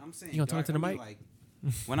 when I'm saying You gonna talk dark, to the I mean, mic? like,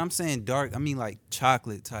 when I'm saying dark, I mean like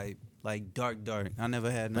chocolate type, like dark. I never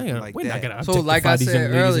had nothing like we're not that. gonna So like I objectify these young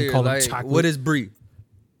said ladies and earlier, call them like chocolate. what is Brie?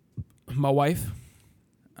 My wife.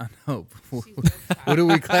 I know. She's real What are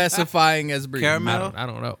we classifying as Bree? Caramel? I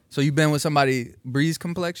don't know. So you been with somebody Bree's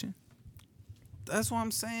complexion? That's what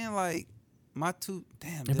I'm saying. Like my two.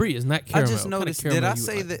 Damn. And Bree is not caramel. I just What kind of noticed. caramel Did I you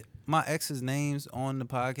say like? that my ex's names on the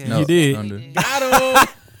podcast? No, You did. under. Got him.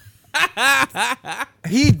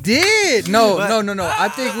 He did. No. But- I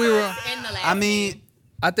think we were. In the last I mean,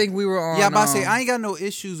 I think we were on. yeah, I'm about to say I ain't got no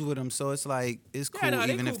issues with them, so it's like it's cool Yeah, no,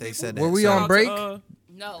 even cool if they people. said that. Were we So- on break?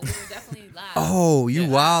 no, we were definitely live. Oh, you Yeah.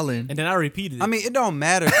 wildin'. and then I repeated it. I mean, it don't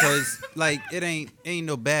matter because like it ain't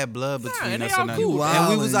no bad blood between and they us all or nothing. cool. And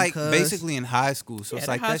we was Wildin', like cuz. basically in high school, so Yeah, it's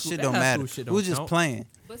that like high that school- shit that don't high matter. school shit We was don't just count. playing.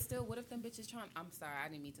 But still, what if them bitches trying? I'm sorry, I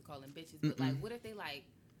didn't mean to call them bitches, but like, what if they like,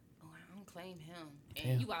 oh, I don't claim him, and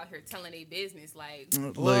Damn. you out here telling their business, like,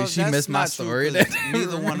 Look, she that's missed my not true, story. 'cause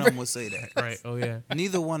neither one of them would say that. right. Oh yeah.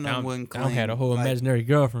 Neither one of them wouldn't I claim. had a whole like, imaginary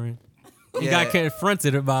girlfriend. You Yeah. got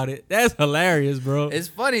confronted about it. That's hilarious, bro. It's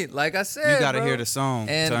funny, like I said. You gotta bro. hear the song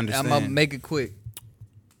and to I'm understand. gonna make it quick.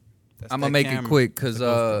 That's I'm that gonna make it camera. quick because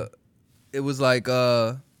it was like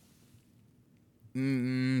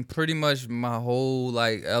pretty much my whole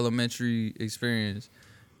like elementary experience.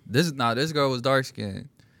 This girl was dark skinned.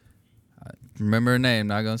 I remember her name,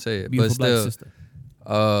 not gonna say it, Beautiful but black still,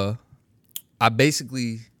 sister.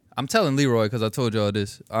 I'm telling Leroy because I told y'all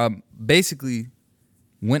this. Basically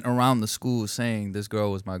went around the school saying this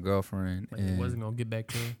girl was my girlfriend Like, it wasn't gonna get back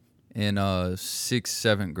to her. in 6th,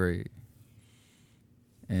 7th grade,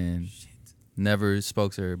 and never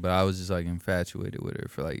spoke to her. But I was just like infatuated with her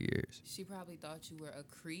for like years. she probably thought you were a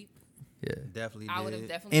creep. Yeah. Definitely I would have did.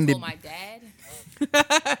 definitely And told the- my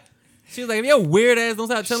dad. She was like, "Yo, weird ass, don't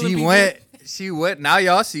stop telling people." She went. Now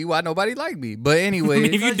y'all see why nobody liked me. But anyway, I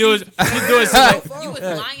mean, if you doing shit like, You was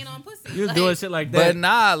lying on pussy. you was like, doing shit like but that.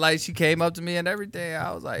 nah, like she came up to me and everything.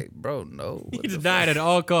 I was like, bro, no. You what the just died at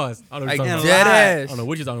all costs. I don't know what Like you're talking dead about. I ass. don't know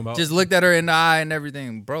what you're talking about. Just looked at her in the eye and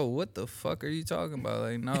everything, bro. What the fuck are you talking about?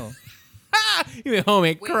 Like, no. You went home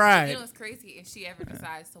and Wait, cried. you know what's crazy? If she ever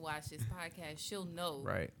decides to watch this podcast, she'll know.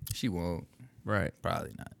 Right, She won't. right.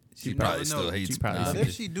 Probably not. She You probably never still know. hates She probably me. still- Nah,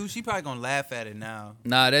 If she do, she probably gonna laugh at it now.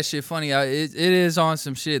 Nah, that shit funny. It is on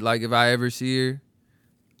some shit. Like if I ever see her,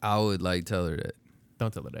 I would like tell her that.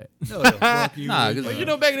 Don't tell her that. Fuck you. Nah, 'cause- Well, you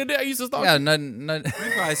know, back in the day, I used to I stalk. got nothing.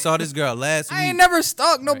 You probably saw this girl last week. I ain't never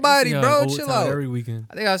stalked nobody, Yeah, bro. old Chill time out. every weekend.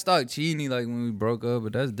 I think I stalked Cheeny like when we broke up,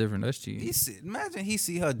 but that's different. That's cheating. Imagine he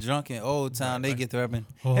see her drunk in Old Town. They get to rapping.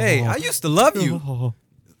 Oh. Hey, I used to love you.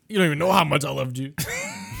 You don't even know how much I loved you.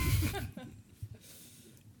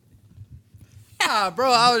 Nah,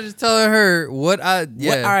 bro. I was just telling her what I. Yeah.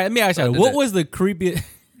 What, all right, let me ask I you. did What that. was the creepiest?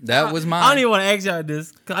 That was mine. I don't even want to ask y'all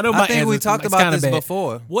this. 'Cause I know my I think we answer's talked it's about kinda this bad.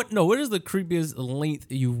 before. What? No. What is the creepiest length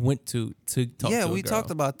you went to talk Yeah, to a we girl? talked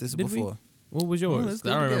about this Did we? before. What was Well, yours? let's do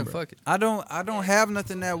I it don't again. remember. Fuck it. I don't have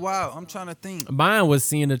nothing that wild. I'm trying to think. Mine was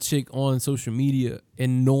seeing a chick on social media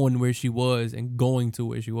and knowing where she was and going to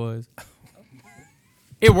where she was.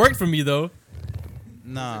 It worked for me though.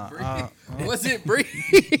 Nah, Was it Bree?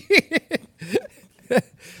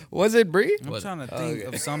 Was it Bree? I'm trying to think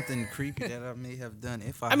of something creepy that I may have done.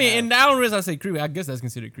 If I I mean, have. and I don't realize I say creepy. I guess that's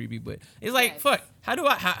considered creepy, but it's like, Yes. fuck. How do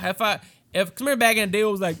I? If remember back in the day, it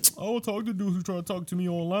was like, I will talk to dudes who try to talk to me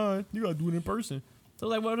online. You gotta do it in person. So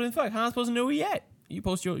like, well then, fuck. How am I supposed to know where you at?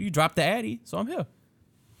 You drop the addy, so I'm here.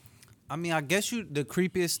 I mean, I guess the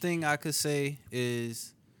creepiest thing I could say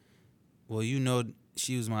is, well, you know,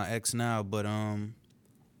 she was my ex now, but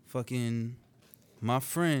fucking, my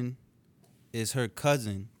friend is her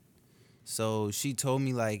cousin, so she told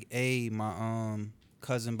me like, hey, my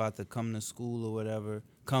cousin about to come to school or whatever,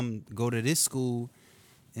 come go to this school,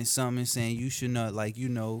 and something saying you should not like, you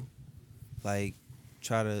know, like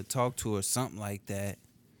try to talk to her, something like that.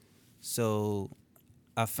 So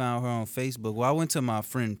I found her on Facebook. Well, I went to my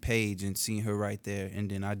friend page and seen her right there, and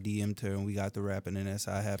then I DM'd her and we got to rapping, and that's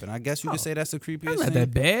how it happened. I guess you could say that's the creepiest That's not thing.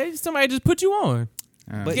 that bad. Somebody just put you on.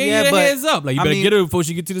 But Gave yeah, you the but heads up. Like you I better mean- get her before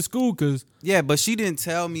she get to the school, cause yeah, but she didn't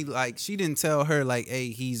tell me like she didn't tell her like, hey,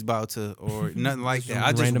 he's about to or nothing like that.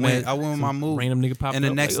 I just random went. ass- I went with my some move. Random nigga popped And the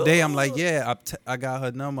up, next like, day, I'm "Oh." like, yeah, I got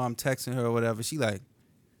her number. I'm texting her or whatever. She like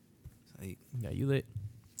Yeah, you lit.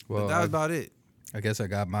 but Well, that was about it. I guess I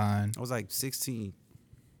got mine. I was like 16.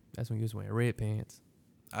 That's when you was wearing red pants.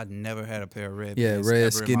 I never had a pair of red Yeah, pants.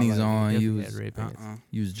 red ever in my skinnies life. on. Definitely You had was red pants.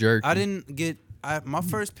 you was jerking. I didn't get my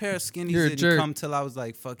first pair of skinnies You're a didn't jerk. come till I was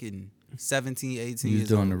like fucking 17, 18 You was years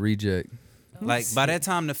doing old. the reject. Like by that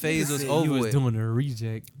time the phase was You over was with. doing a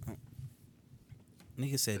reject.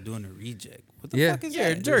 Nigga said doing a reject. What the Yeah. fuck is You're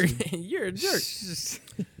a that? jerk. You're a jerk.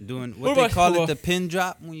 Doing What what they about- call well- it, the pin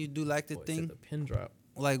drop when you do like the Boy, thing, said the pin drop.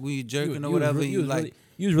 like when you You jerking was- or you was whatever. really- You like really-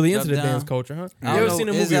 You was really into Jump the dance down. culture, huh? I You don't ever know, seen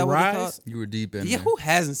the is movie that what it's Rise? called? You were deep in Yeah, there. who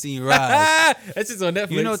hasn't seen Rise? That's just on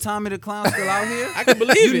Netflix. You know Tommy the Clown still out here? I can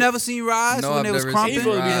believe You it. never seen Rise No, when I've they was never crumping? seen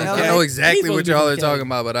Evil Rise. Evil I Kelly. know exactly Evil what y'all Evil are Kelly. talking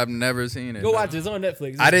about, but I've never seen it. Go watch it. It's on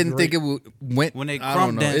Netflix. I It's didn't great. think it went. When they I don't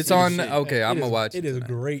crump know. dancing It's and on. shit. Okay, I'm It gonna is- watch it. It is tonight.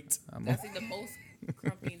 great. I think the most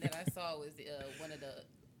crumping that I saw was one of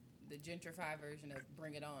the gentrified version of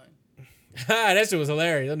Bring It On. That shit was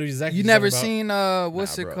hilarious. I knew exactly. You what never you're talking about. seen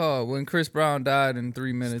what's Nah, it bro. called when Chris Brown died in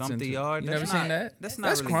 3 minutes? Stump the into- Yard. You That's never not- seen that? That's not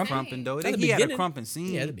That's really crump. crumping though. At the He had a beginning. crumping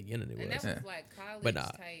scene. Yeah, at the beginning it And was. that was like college But nah,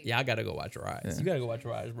 type. yeah, I gotta go watch Rise. Yeah. You gotta go watch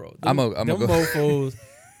Rise, bro. I'm Them a go. mofos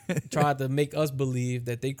tried to make us believe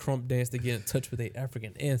that they crump dance to get in touch with their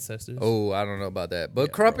African ancestors. Oh, I don't know about that, but Yeah,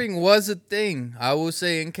 bro. crumping was a thing. I will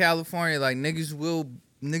say in California, like niggas will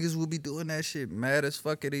be doing that shit mad as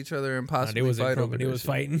fuck at each other and Nah, possibly they wasn't fight over crumping. They that was shit.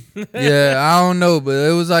 fighting. Yeah, I don't know, but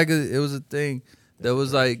it was like it was a thing. That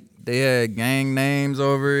was like they had gang names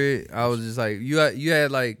over it. I was just like you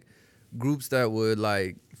had like groups that would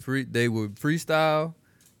like they would freestyle.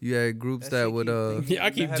 You had groups that would Yeah, I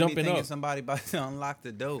keep Had me jumping thinking up. Somebody about to unlock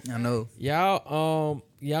the dope. I know. Y'all are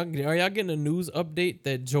y'all getting a news update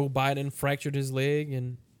that Joe Biden fractured his leg,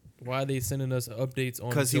 and why are they sending us updates on?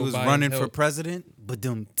 Because he Joe was Biden's running for health? president.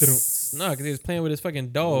 Ba-dum. No, because he was playing with his fucking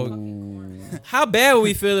dog. How bad would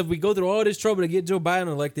we feel if we go through all this trouble to get Joe Biden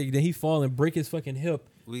elected, then he fall and break his fucking hip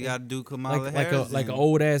We got to do Kamala like Harris. an then.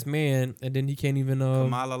 old ass man, and then he can't even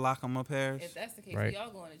Kamala lock him up Harris. If that's the case, Right. we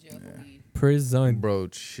all going to jail for weed. prison. Bro,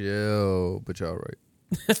 chill. But y'all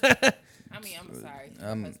right. I mean, I'm sorry. Her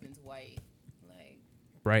husband's white. Like,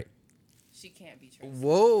 Right. she can't be trusted.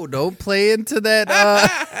 Whoa, don't play into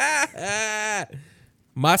that.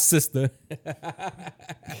 My sister.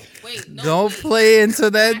 Wait, no. Don't wait. play into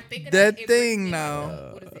When I that think of that it thing brings me now.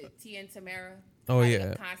 back, what is it? T.N. Tamara. Oh, Like,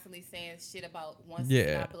 yeah. Constantly saying shit about once Yeah.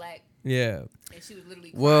 it's not black. Yeah. And she was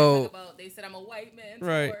literally Well- crying about, they said I'm a white man.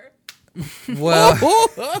 Right. Well,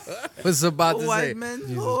 was about to say White men.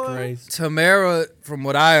 Jesus whore. Christ. Tamara, from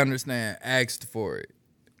what I understand, asked for it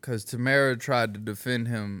because Tamara tried to defend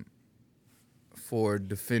him for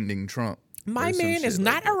defending Trump. My or some man shit is like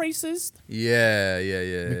not that. a racist. Yeah.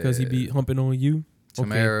 Because he be humping on you.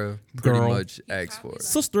 Tamara pretty girl. much asked for it,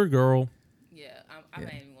 Sister girl. Yeah, I'm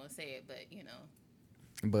not even going to say it, but, you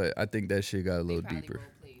know. but I think that shit got a They little probably deeper. role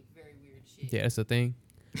played very weird shit. Yeah, that's the thing.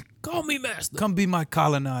 Call me master. Come be my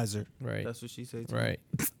colonizer. Right. That's what she said. To me. Right.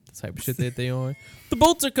 The type of shit that they on. The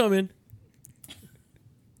boats are coming.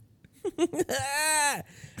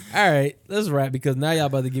 All right, let's wrap because now y'all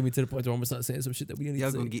about to get me to the point where I'm gonna start saying some shit that we didn't need Y'all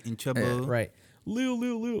to say. gonna get in trouble. Right.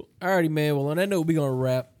 Lil. Alrighty, man. Well, on that note, we gonna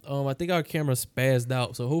wrap. I think our camera spazzed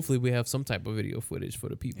out, so hopefully we have some type of video footage for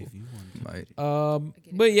the people. If you want. Like,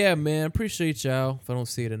 But yeah, man, appreciate y'all. If I don't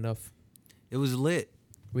see it enough, It was lit.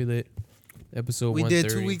 we lit. Episode We did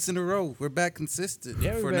 130. 2 weeks in a row. We're back consistent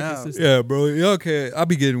Yeah, we're for back now. consistent. yeah, bro, y'all can't. I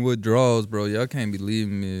be getting withdrawals, bro. Y'all can't be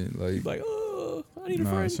leaving me like. Like, oh, I need a Nah,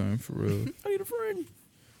 friend. son, for real. I need a friend.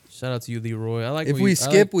 Shout out to you, Leroy. I like If when we you,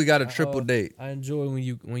 skip, we got a triple uh, date. I enjoy when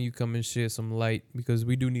you come and share some light because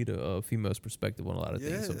we do need a female's perspective on a lot of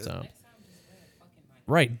things Yeah. sometimes.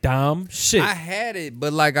 Right, Dom. Shit. I had it,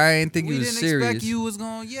 but like I ain't think We you was didn't serious. expect you was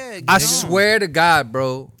going. Yeah. I get on. swear to God,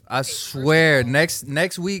 bro. I swear.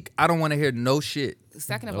 Next week, I don't want to hear no shit.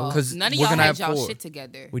 Second of No. all, 'Cause none of we're y'all gonna had have y'all 4. shit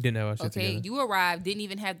together. we didn't have our shit Okay, together. you arrived, didn't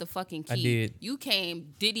even have the fucking key. I did. You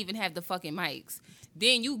came, didn't even have the fucking mics.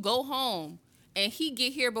 Then you go home, and he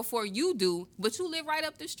get here before you do, but you live right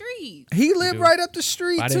up the street. He lived do. right up the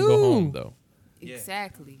street I too. didn't go home though. Yeah.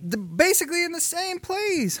 Exactly. Basically in the same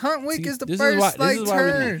place. Huntwick See, is the this is first why- this like is why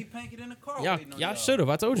we turn. He painted in the car. Y'all, waiting on y'all should have.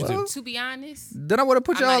 I told you Well, to. To be honest, Then I would have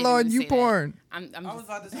put I'm not y'all even on gonna you say that. porn. I'm I was just,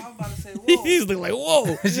 about to say, whoa. He's looking like,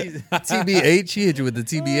 whoa. TBH, she hit you with the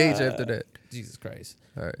TBH after that. Jesus Christ.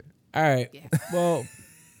 All right. All right. Yeah. Well,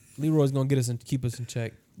 Leroy's gonna get us and keep us in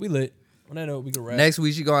check. We lit. On that note, we can wrap. Next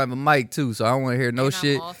week she gonna have a mic too, so I don't want to hear no And I'm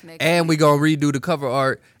shit. off next And we week. gonna redo the cover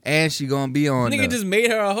art, and she gonna be on. Nigga there. just made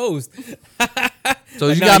her a host. So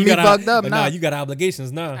But you nah, got me fucked up but now. Nah, you got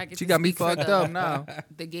obligations now. I get She to got me speak for fucked the- up now.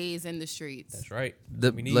 The gays in the streets. That's right.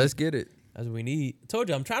 That's what we need. Let's get it, That's what we need. I told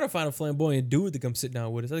you, I'm trying to find a flamboyant dude to come sit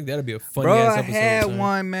down with us. I think that'd be a funny bro. ass I episode. had son.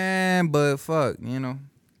 one, man, but fuck, you know.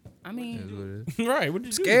 I mean, Right. What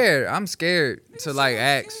did you Scared. I'm scared to like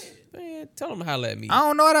ask. do? Man, tell them how let me. I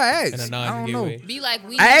don't know how to In a ask. I don't non-gay know. way. be like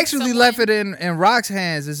we. I need actually someone- left it in Rock's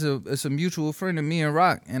hands. It's a mutual friend of me and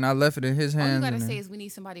Rock, and I left it in his All you hands. gotta and say then- is we need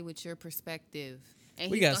somebody with your perspective, and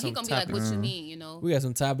We he's got gonna, he some gonna be like, topics. "What you mean?" You know. We got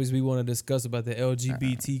some topics we want to discuss about the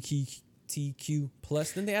LGBTQ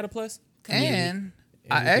plus. Didn't they add a plus? and And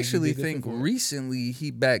I you think actually you'd be a good think fit for it? recently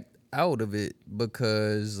he backed out of it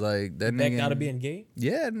because like that Back nigga. out of being gay.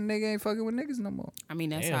 Yeah, the nigga ain't fucking with niggas no more. I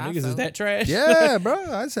mean, that's Damn, how I niggas is felt. that trash. Yeah, bro.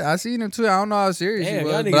 I seen him tweet. I don't know how serious Damn, he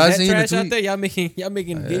y'all was, niggas but I that seen him trash out tweet. there. Y'all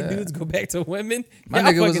making gay dudes go back to women. My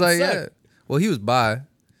Y'all nigga was fucking like, suck. yeah. Well, he was bi.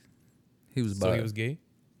 He was bi. So he was gay.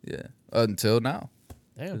 Yeah. Until now.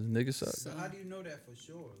 Damn. Cause niggas suck. So how do you know that for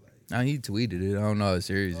sure? Like, Now he tweeted it. I don't know how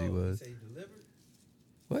serious he oh, was. say delivered?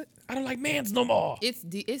 What? I don't like mans no more. It's Nah,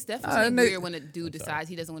 definitely nigga- weird when a dude decides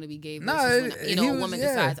he doesn't want to be gay Nah, versus when he a was- woman yeah.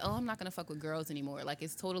 decides, oh, I'm not gonna fuck with girls anymore. Like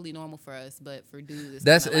it's totally normal for us, but for dudes,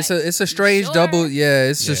 That's kinda it's like, a "You strange sure?" double. Yeah,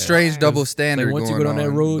 it's a Yeah. strange double standard. Like once you going go down that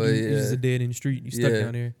on, road, but you're just yeah. a dead in the street. You stuck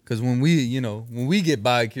down there. Because when we get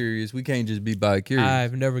bi curious, we can't just be bi curious.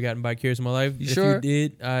 I've never gotten bi curious in my life. You if sure? you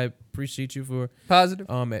did, I appreciate you for Positive.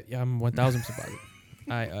 yeah, I'm 1000% positive.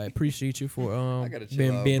 I appreciate you for I gotta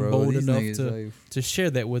chill out, being bro. bold These enough niggas, like- to share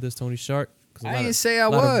that with us, Tony Shark. 'Cause I didn't say I a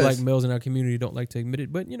lot of was. black males in our community don't like to admit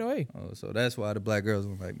it, but you know, hey, Oh, so that's why the black girls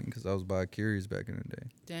don't like me because I was bi curious back in the day.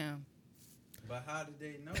 Damn. But how did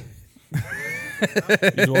they know?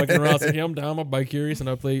 he's walking around saying, "I'm down, I'm bi curious, and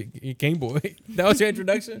I play Game Boy." That was your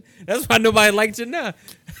introduction. That's why nobody liked you now.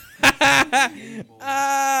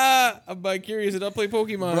 I'm bi curious, and I play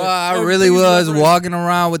Pokemon. Bro, I Oh, really please was elaborate. walking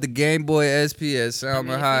around with the Game Boy SP at Selma I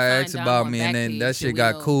mean, if we High. find Asked Don about on me, and then Backpage, that then shit we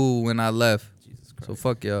got know. cool when I left. Jesus So Christ.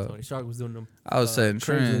 fuck y'all. Tony Shark was doing them. I was setting Craigslist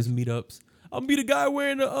trends. meetups. I'll be the guy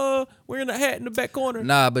wearing the hat in the back corner.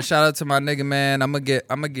 Nah, but shout out to my nigga, man. I'm gonna get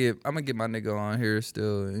my nigga on here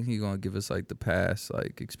still, and he gonna give us like the past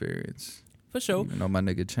like experience. For sure. You know, my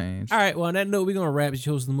nigga changed. All right, well, on that note, we're going to wrap. It's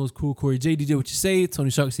your host, the most cool Corey J. DJ, what you say? Tony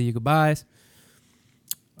Shark, say your goodbyes.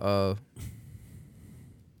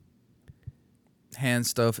 Hand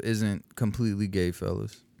stuff isn't completely gay,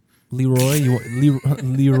 fellas. Leroy,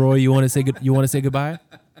 Leroy, you want to say goodbye?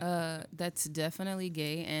 That's definitely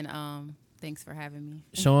gay, and thanks for having me.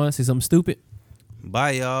 Sean, say something stupid.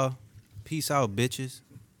 Bye, y'all. Peace out, bitches.